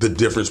the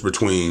difference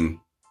between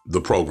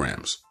the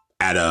programs.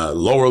 At a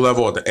lower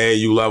level, at the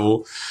AAU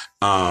level,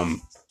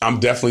 I'm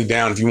definitely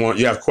down. If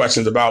you have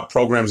questions about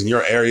programs in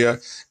your area,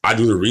 I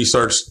do the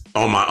research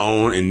on my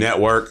own and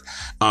network.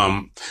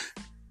 Like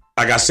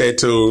I said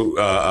to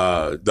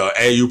the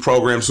AAU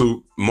programs,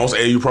 most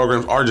AAU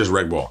programs are just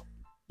rec ball.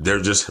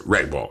 They're just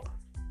rec ball,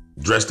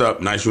 dressed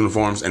up, nice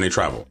uniforms, and they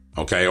travel.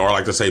 Okay, or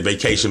like to say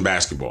vacation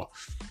basketball.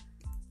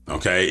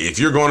 Okay, if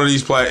you're going to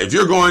these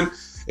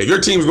if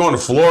your team's going to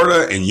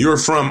Florida and you're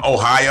from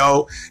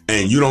Ohio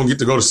and you don't get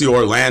to go to see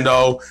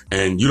Orlando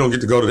and you don't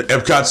get to go to the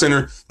Epcot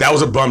Center, that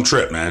was a bum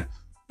trip, man.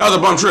 That was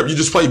a bum trip. You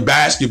just play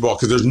basketball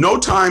because there's no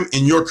time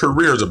in your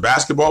career as a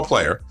basketball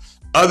player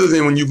other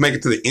than when you make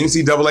it to the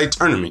NCAA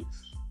tournament,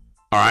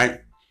 all right,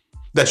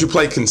 that you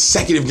play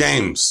consecutive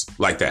games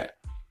like that.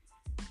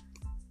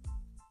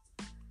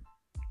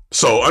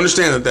 So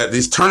understand that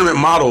these tournament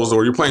models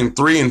where you're playing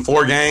 3 and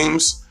 4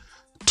 games,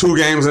 2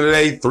 games in a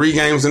day, 3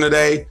 games in a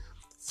day,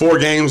 4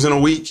 games in a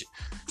week,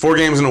 4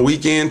 games in a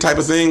weekend type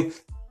of thing,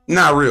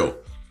 not real.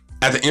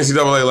 At the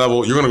NCAA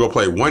level, you're going to go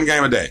play 1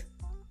 game a day.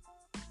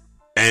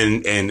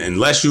 And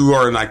unless you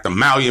are in like the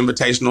Maui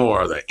Invitational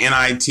or the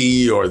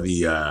NIT or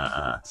the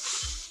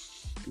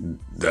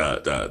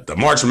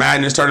March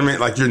Madness tournament,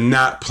 like you're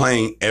not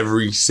playing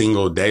every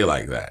single day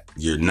like that.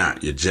 You're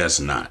not. You're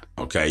just not.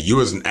 Okay.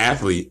 You as an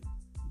athlete,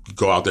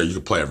 go out there, you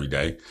can play every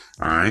day.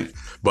 All right.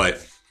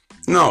 But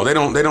no, they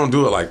don't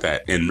do it like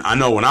that. And I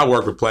know when I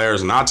work with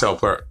players and I tell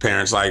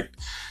parents, like,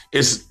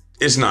 it's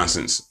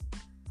nonsense.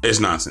 It's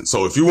nonsense.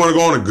 So if you want to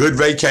go on a good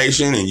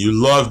vacation and you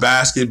love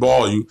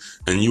basketball,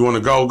 and you want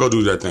to go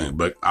do that thing.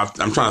 But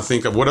I'm trying to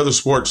think of what other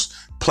sports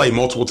play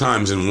multiple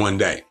times in one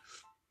day.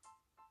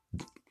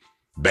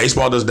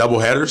 Baseball does double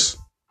headers.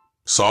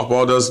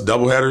 Softball does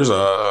double headers.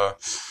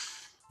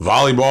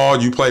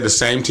 Volleyball, you play the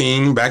same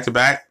team back to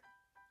back.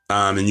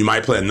 and you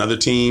might play another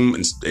team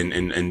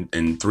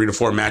in 3 to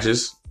 4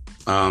 matches.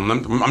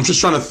 I'm just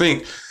trying to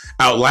think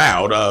out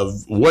loud of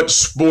what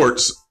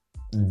sports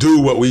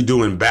do what we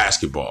do in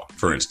basketball,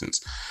 for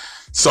instance.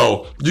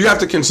 So you have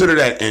to consider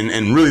that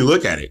and really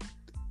look at it.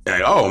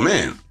 Like, oh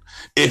man,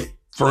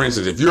 for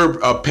instance, if you're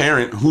a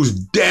parent who's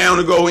down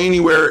to go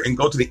anywhere and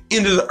go to the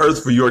end of the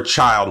earth for your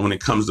child when it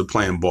comes to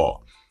playing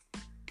ball,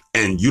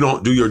 and you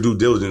don't do your due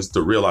diligence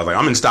to realize, like,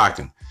 I'm in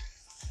Stockton.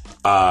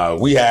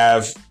 We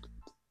have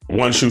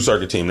one shoe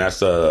circuit team. That's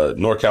the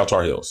NorCal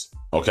Tar Heels.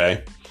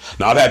 Okay.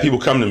 Now I've had people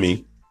come to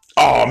me.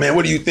 Oh man,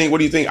 what do you think? What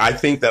do you think? I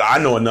think that I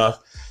know enough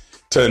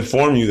to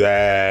inform you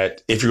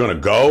that if you're going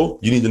to go,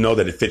 you need to know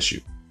that it fits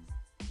you.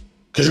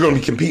 Because you're going to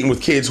be competing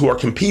with kids who are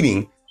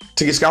competing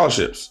to get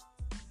scholarships.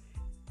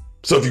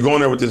 So if you're going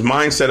there with this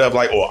mindset of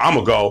like, oh, I'm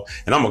going to go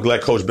and I'm going to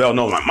let Coach Bell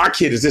know, like, my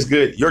kid is this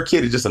good. Your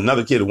kid is just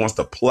another kid who wants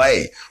to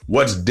play.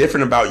 What's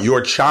different about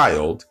your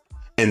child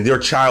and your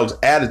child's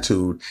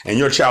attitude and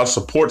your child's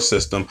support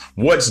system?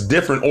 What's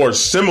different or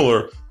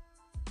similar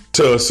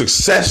to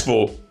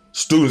successful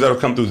students that have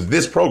come through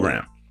this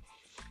program?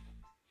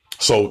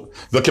 So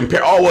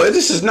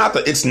it's not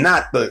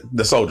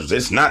the Soldiers.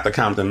 It's not the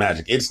Compton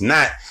Magic. It's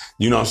not,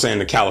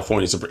 the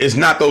California Super. It's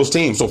not those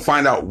teams. So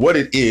find out what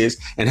it is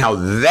and how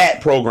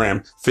that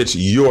program fits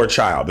your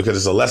child, because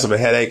it's a less of a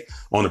headache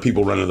on the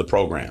people running the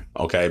program.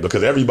 Okay.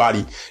 Because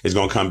everybody is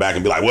going to come back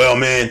and be like, well,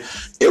 man,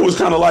 it was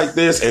kind of like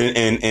this.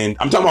 And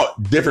I'm talking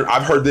about different.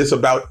 I've heard this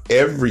about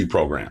every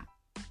program,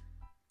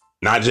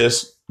 not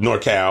just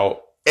NorCal,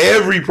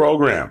 every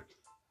program.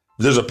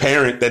 There's a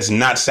parent that's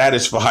not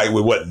satisfied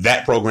with what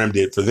that program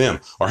did for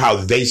them or how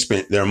they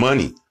spent their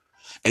money.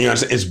 And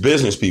it's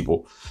business,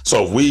 people.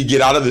 So if we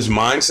get out of this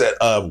mindset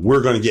of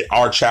we're going to get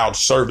our child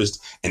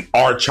serviced and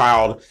our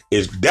child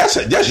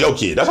that's your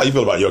kid. That's how you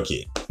feel about your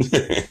kid.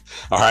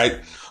 All right.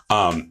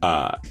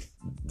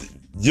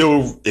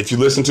 If you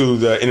listen to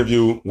the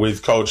interview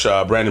with Coach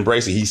Brandon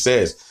Bracey, he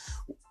says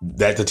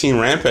that the Team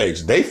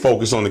Rampage, they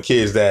focus on the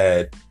kids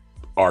that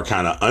are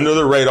kind of under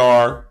the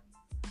radar,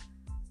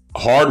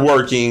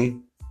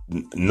 hardworking.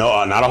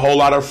 No, not a whole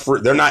lot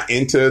of they're not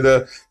into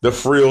the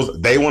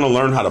frills. They want to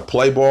learn how to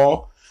play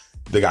ball.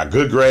 They got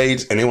good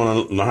grades and they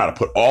want to learn how to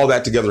put all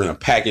that together in a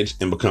package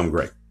and become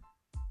great.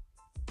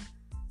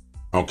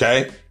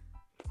 Okay.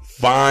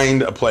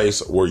 Find a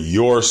place where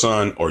your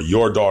son or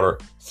your daughter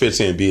fits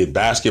in, be it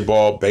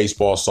basketball,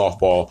 baseball,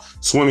 softball,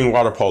 swimming,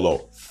 water polo.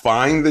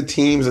 Find the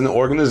teams and the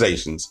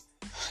organizations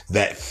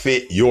that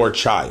fit your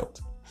child.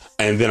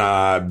 And then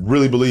I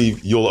really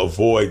believe you'll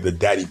avoid the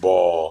daddy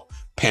ball,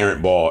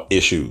 parent ball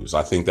issues.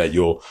 I think that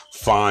you'll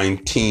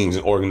find teams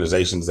and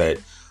organizations that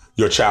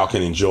your child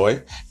can enjoy.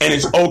 And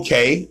it's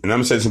okay. And I'm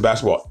going to say this in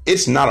basketball.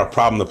 It's not a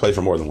problem to play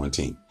for more than one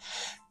team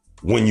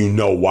when you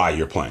know why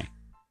you're playing.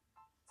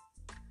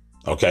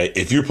 Okay.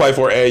 If you play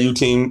for AAU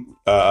team,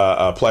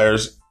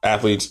 players,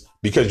 athletes,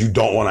 because you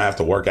don't want to have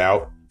to work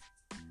out,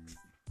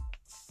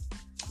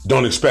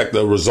 don't expect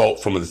the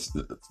result from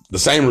the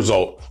same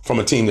result from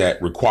a team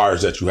that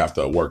requires that you have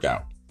to work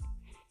out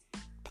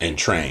and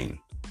train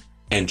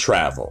and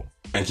travel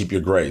and keep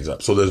your grades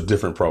up. So there's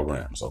different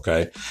programs.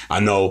 Okay. I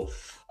know,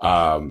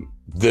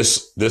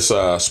 this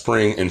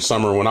spring and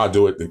summer, when I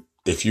do it,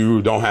 if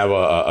you don't have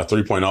a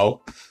 3.0,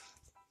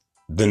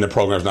 then the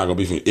program's not going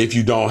to be for you. If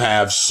you don't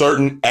have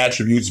certain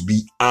attributes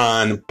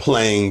beyond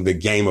playing the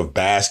game of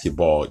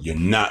basketball, you're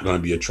not going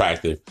to be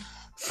attractive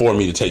for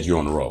me to take you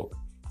on the road.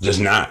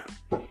 Just not.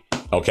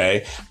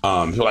 Okay.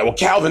 You're like, well,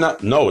 Calvin,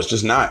 no, it's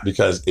just not,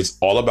 because it's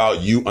all about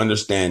you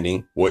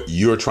understanding what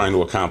you're trying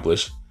to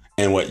accomplish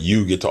and what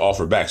you get to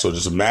offer back. So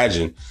just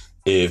imagine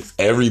if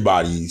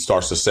everybody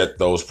starts to set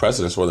those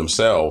precedents for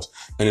themselves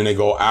and then they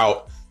go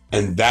out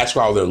and that's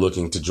why they're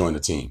looking to join the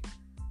team.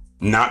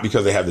 Not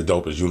because they have the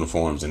dopest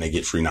uniforms and they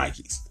get free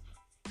Nikes.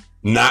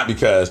 Not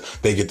because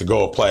they get to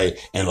go play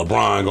and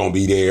LeBron gonna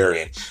be there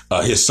and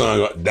his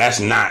son. That's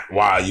not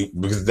why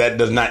because that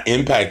does not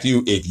impact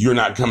you if you're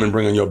not coming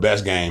bringing your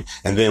best game.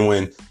 And then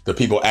when the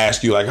people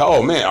ask you like,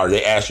 oh man, or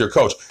they ask your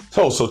coach,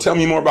 so tell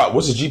me more about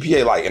what's his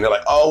GPA like? And they're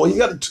like, oh, well, he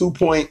got a 2.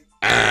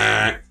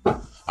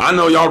 I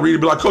know y'all read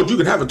it, be like, coach, you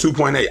can have a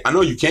 2.8. I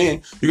know you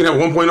can. You can have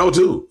 1.0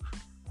 too.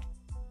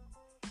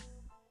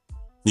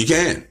 You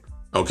can.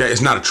 Okay.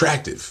 It's not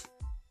attractive.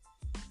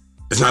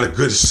 It's not a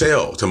good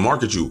sell to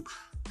market you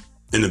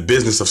in the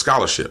business of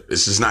scholarship.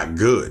 It's just not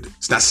good.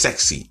 It's not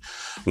sexy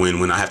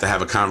when I have to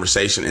have a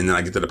conversation and then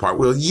I get to the part,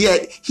 well,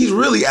 yet he's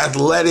really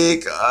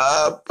athletic,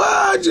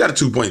 but you got a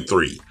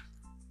 2.3.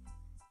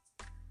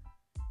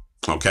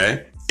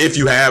 Okay. If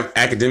you have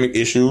academic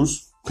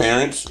issues,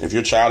 parents, if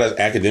your child has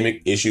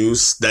academic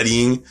issues,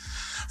 studying,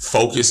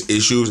 focus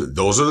issues,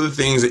 those are the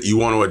things that you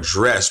want to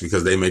address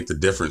because they make the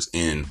difference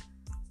in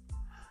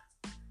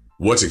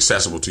what's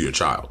accessible to your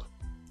child.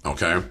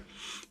 Okay.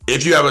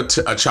 If you have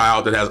a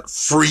child that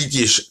has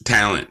freakish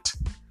talent,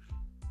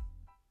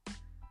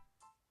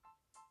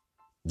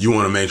 you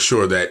want to make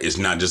sure that it's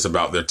not just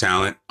about their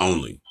talent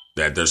only.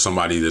 that there's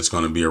somebody that's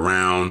going to be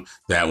around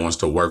that wants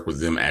to work with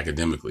them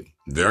academically.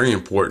 Very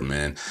important,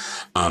 man.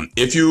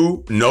 If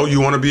you know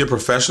you want to be a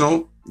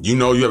professional, you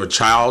know you have a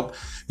child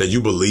that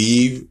you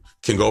believe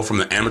can go from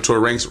the amateur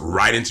ranks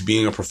right into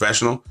being a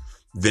professional,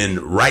 then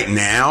right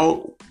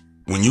now,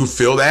 when you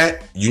feel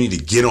that, you need to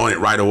get on it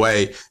right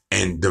away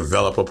and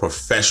develop a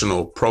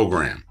professional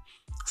program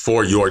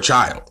for your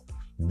child.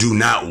 Do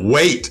not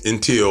wait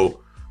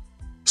until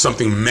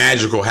something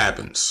magical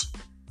happens.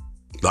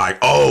 Like,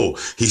 oh,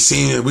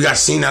 we got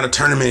seen at a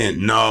tournament.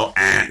 No,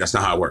 that's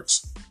not how it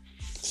works.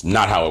 It's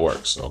not how it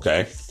works.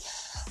 Okay.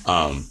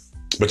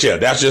 But yeah,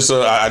 that's just,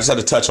 I just had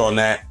to touch on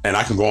that, and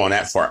I can go on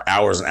that for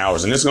hours and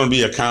hours. And it's going to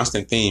be a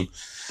constant theme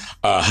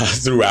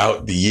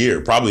throughout the year,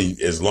 probably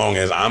as long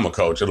as I'm a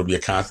coach. It'll be a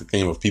constant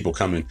theme of people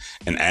coming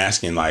and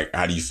asking, like,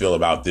 how do you feel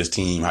about this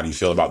team? How do you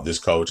feel about this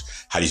coach?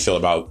 How do you feel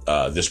about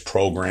this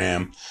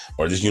program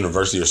or this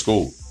university or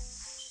school?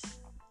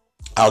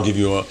 I'll give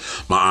you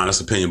my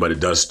honest opinion, but it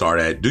does start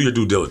at do your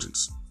due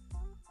diligence.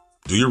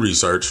 Do your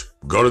research.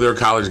 Go to their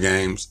college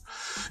games.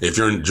 If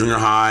you're in junior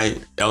high,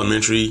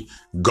 elementary,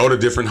 go to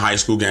different high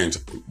school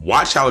games.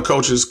 Watch how the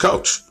coaches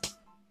coach.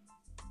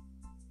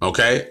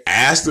 Okay?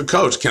 Ask the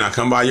coach, can I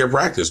come by your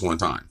practice one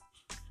time?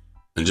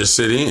 And just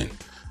sit in.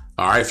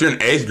 All right? If you're in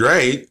 8th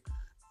grade,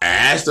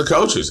 ask the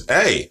coaches,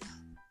 hey,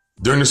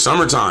 during the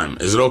summertime,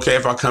 is it okay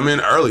if I come in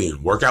early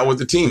and work out with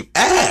the team?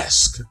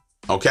 Ask.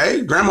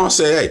 Okay? Grandma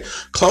said, hey,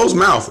 closed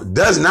mouth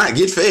does not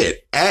get fed.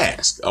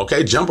 Ask.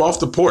 Okay? Jump off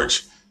the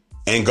porch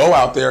and go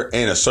out there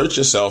and assert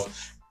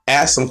yourself.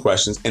 Ask some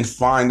questions and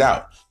find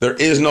out. There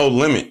is no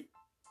limit.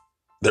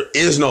 There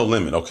is no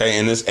limit. Okay?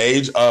 In this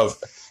age of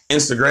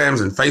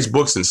Instagrams and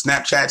Facebooks and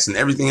Snapchats and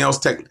everything else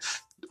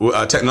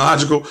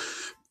technological,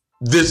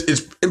 this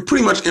is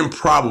pretty much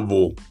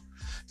improbable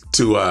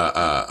to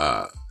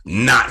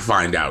not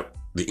find out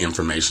the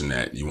information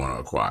that you want to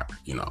acquire,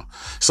 you know.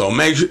 So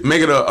make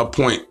it a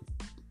point.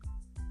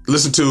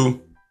 Listen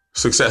to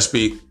Success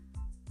Speak.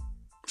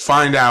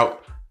 Find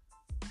out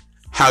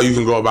how you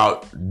can go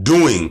about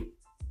doing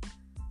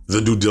the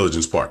due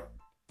diligence part.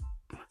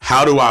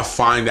 How do I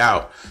find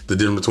out the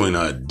difference between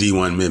a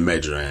D1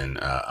 mid-major and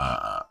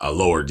a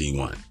lower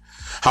D1?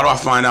 How do I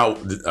find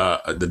out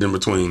the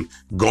difference between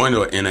going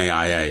to an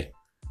NAIA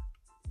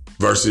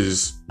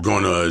versus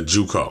going to a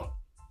JUCO?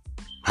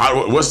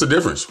 What's the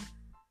difference?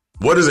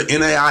 What is an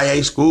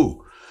NAIA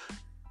school?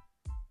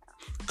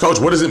 Coach,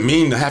 what does it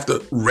mean to have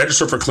to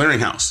register for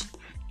clearinghouse?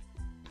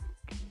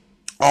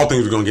 All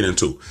things we're going to get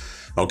into.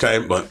 Okay,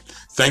 but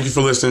thank you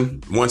for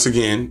listening. Once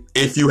again,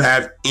 if you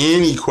have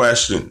any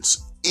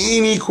questions,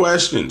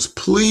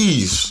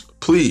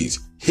 please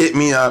hit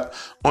me up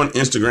on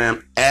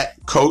Instagram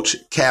at Coach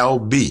Cal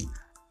B.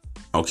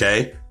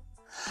 Okay.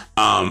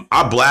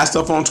 I blast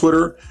stuff on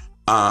Twitter.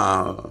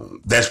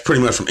 That's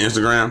pretty much from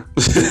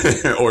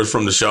Instagram or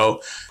from the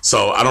show.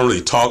 So I don't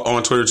really talk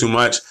on Twitter too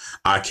much.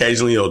 I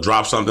occasionally will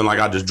drop something, like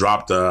I just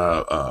dropped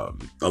a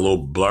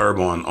little blurb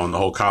on the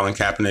whole Colin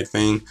Kaepernick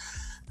thing.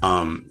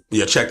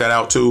 Yeah, check that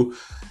out too.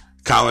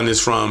 Colin is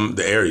from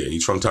the area.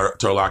 He's from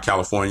Turtle Rock,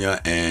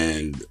 California,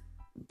 and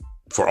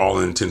for all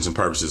intents and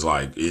purposes,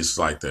 like it's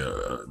like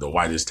the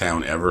whitest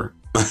town ever,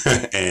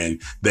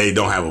 and they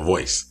don't have a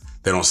voice.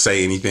 They don't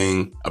say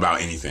anything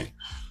about anything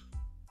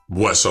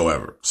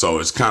whatsoever. So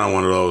it's kind of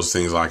one of those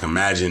things. Like,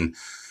 imagine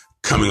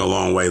coming a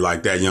long way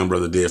like that young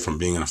brother did, from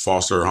being in a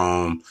foster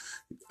home,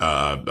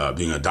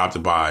 being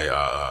adopted by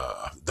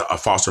a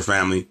foster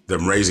family,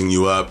 them raising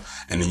you up,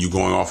 and then you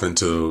going off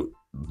into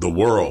the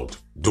world,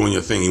 doing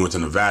your thing. He went to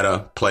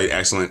Nevada, played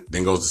excellent,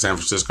 then goes to San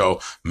Francisco,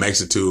 makes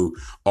it to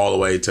all the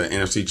way to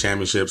NFC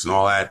championships and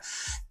all that,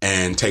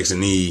 and takes a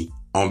knee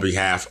on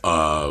behalf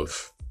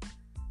of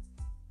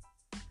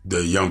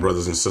the young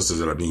brothers and sisters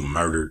that are being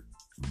murdered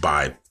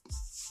by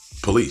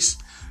police.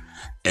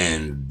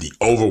 And the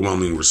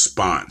overwhelming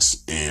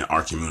response in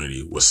our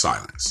community was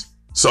silence.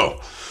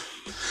 So,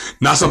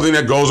 not something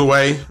that goes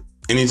away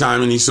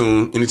anytime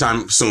soon,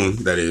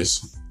 that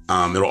is.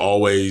 It'll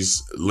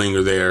always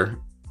linger there,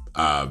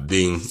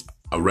 being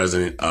a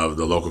resident of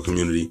the local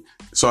community.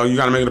 So you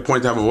got to make it a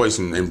point to have a voice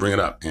and bring it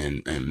up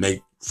and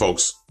make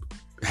folks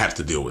have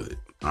to deal with it.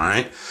 All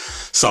right.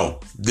 So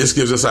this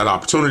gives us that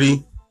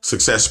opportunity.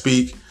 Success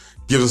Speak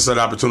gives us that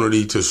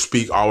opportunity to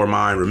speak our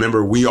mind.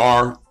 Remember, we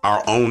are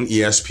our own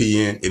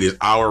ESPN. It is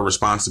our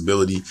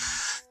responsibility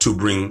to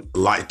bring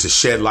light, to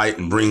shed light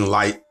and bring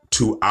light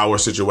to our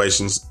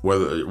situations,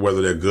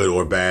 whether they're good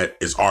or bad.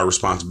 It's our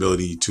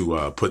responsibility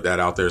to put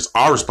that out there. It's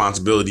our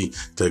responsibility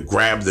to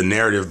grab the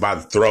narrative by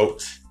the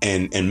throat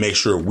and make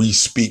sure we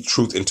speak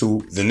truth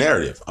into the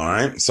narrative. All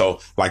right.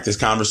 So like this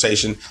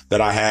conversation that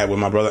I had with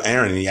my brother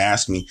Aaron, and he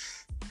asked me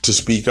to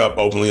speak up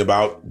openly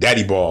about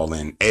daddy ball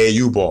and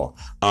AAU ball.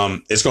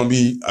 It's going to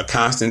be a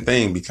constant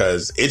thing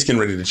because it's getting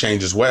ready to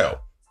change as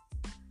well.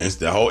 And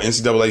the whole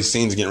NCAA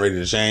scene is getting ready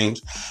to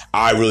change.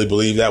 I really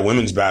believe that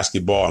women's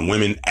basketball and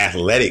women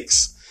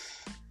athletics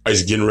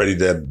is getting ready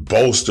to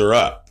bolster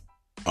up.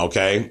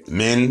 Okay.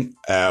 Men,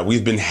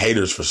 we've been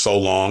haters for so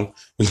long.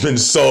 We've been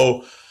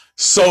so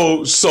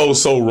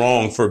so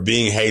wrong for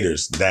being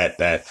haters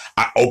that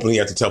I openly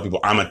have to tell people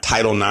I'm a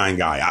Title IX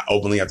guy. I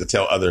openly have to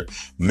tell other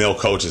male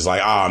coaches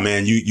like,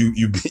 man,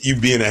 you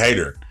being a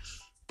hater.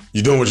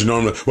 You're doing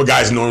what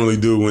guys normally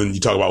do when you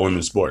talk about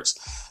women's sports.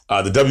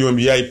 The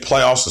WNBA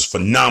playoffs is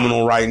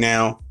phenomenal right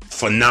now.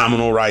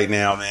 Phenomenal right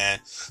now, man.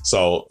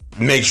 So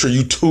make sure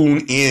you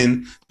tune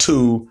in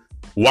to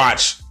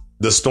watch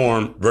the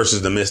Storm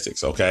versus the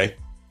Mystics. Okay.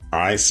 All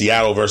right.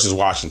 Seattle versus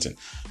Washington.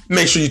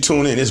 Make sure you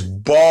tune in. It's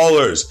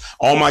ballers.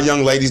 All my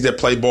young ladies that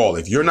play ball.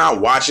 If you're not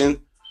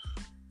watching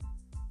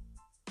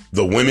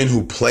the women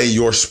who play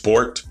your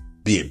sport,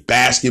 be it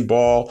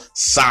basketball,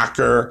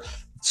 soccer,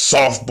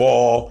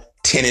 softball,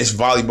 tennis,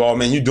 volleyball,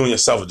 man, you're doing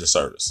yourself a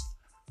disservice.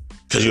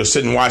 Because you'll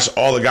sit and watch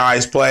all the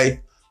guys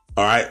play,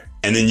 all right?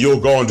 And then you'll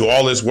go and do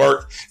all this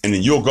work, and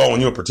then you'll go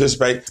and you'll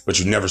participate, but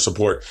you never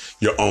support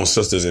your own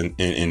sisters in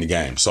the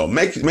game. So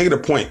make it a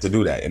point to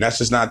do that. And that's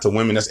just not to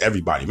women, that's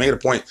everybody. Make it a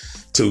point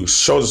to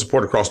show the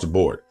support across the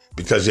board.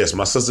 Because yes,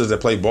 my sisters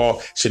that play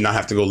ball should not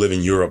have to go live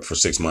in Europe for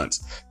 6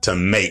 months to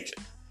make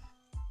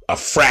a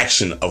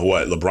fraction of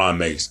what LeBron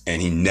makes,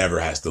 and he never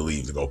has to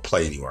leave to go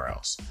play anywhere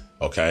else,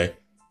 okay?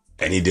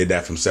 And he did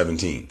that from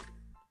 17.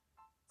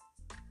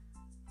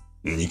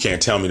 And you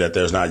can't tell me that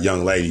there's not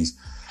young ladies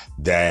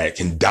that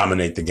can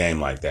dominate the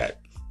game like that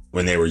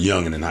when they were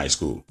young and in high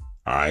school.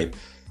 All right.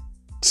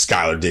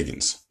 Skylar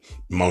Diggins,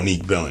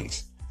 Monique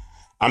Billings.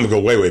 I'm going to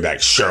go way back.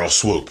 Cheryl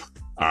Swoop.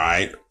 All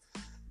right.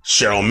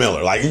 Cheryl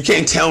Miller. Like, you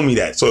can't tell me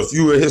that. So if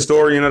you're a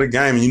historian of the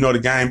game and you know the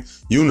game,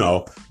 you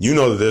know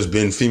that there's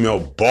been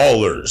female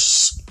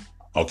ballers.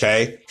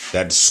 Okay.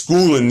 That's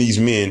schooling these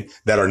men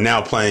that are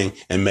now playing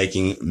and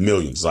making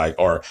millions,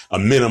 or a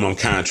minimum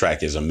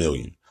contract is $1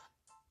 million.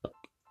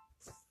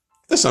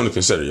 That's something to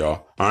consider,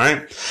 y'all. All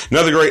right.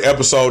 Another great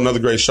episode, another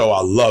great show.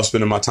 I love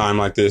spending my time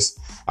like this.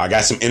 I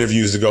got some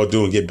interviews to go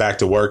do and get back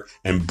to work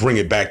and bring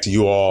it back to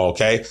you all.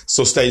 Okay.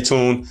 So stay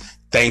tuned.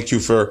 Thank you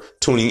for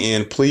tuning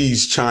in.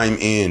 Please chime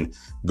in.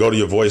 Go to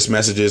your voice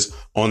messages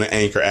on the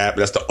Anchor app.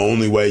 That's the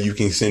only way you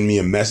can send me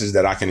a message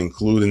that I can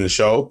include in the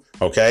show.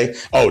 Okay.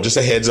 Oh, just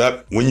a heads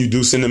up. When you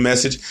do send a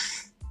message,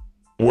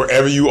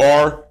 wherever you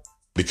are,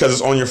 because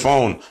it's on your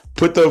phone,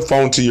 put the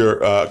phone to your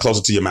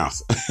closer to your mouth.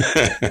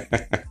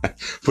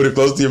 Put it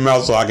close to your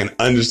mouth so I can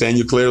understand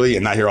you clearly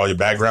and not hear all your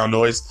background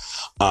noise.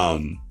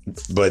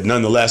 But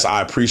nonetheless,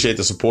 I appreciate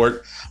the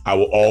support. I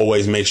will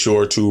always make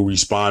sure to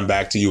respond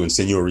back to you and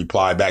send you a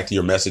reply back to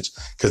your message,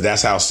 because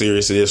that's how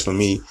serious it is for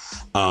me.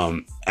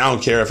 I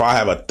don't care if I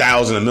have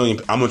 1,000, 1 million.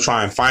 I'm going to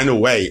try and find a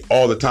way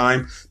all the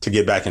time to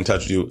get back in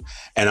touch with you.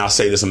 And I'll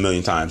say this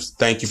 1,000,000 times.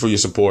 Thank you for your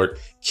support.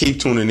 Keep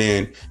tuning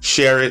in.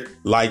 Share it,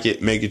 like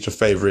it, make it your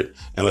favorite.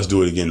 And let's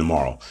do it again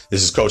tomorrow.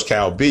 This is Coach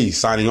Cal B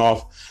signing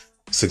off.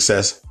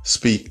 Success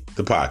Speak,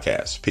 the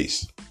podcast.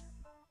 Peace.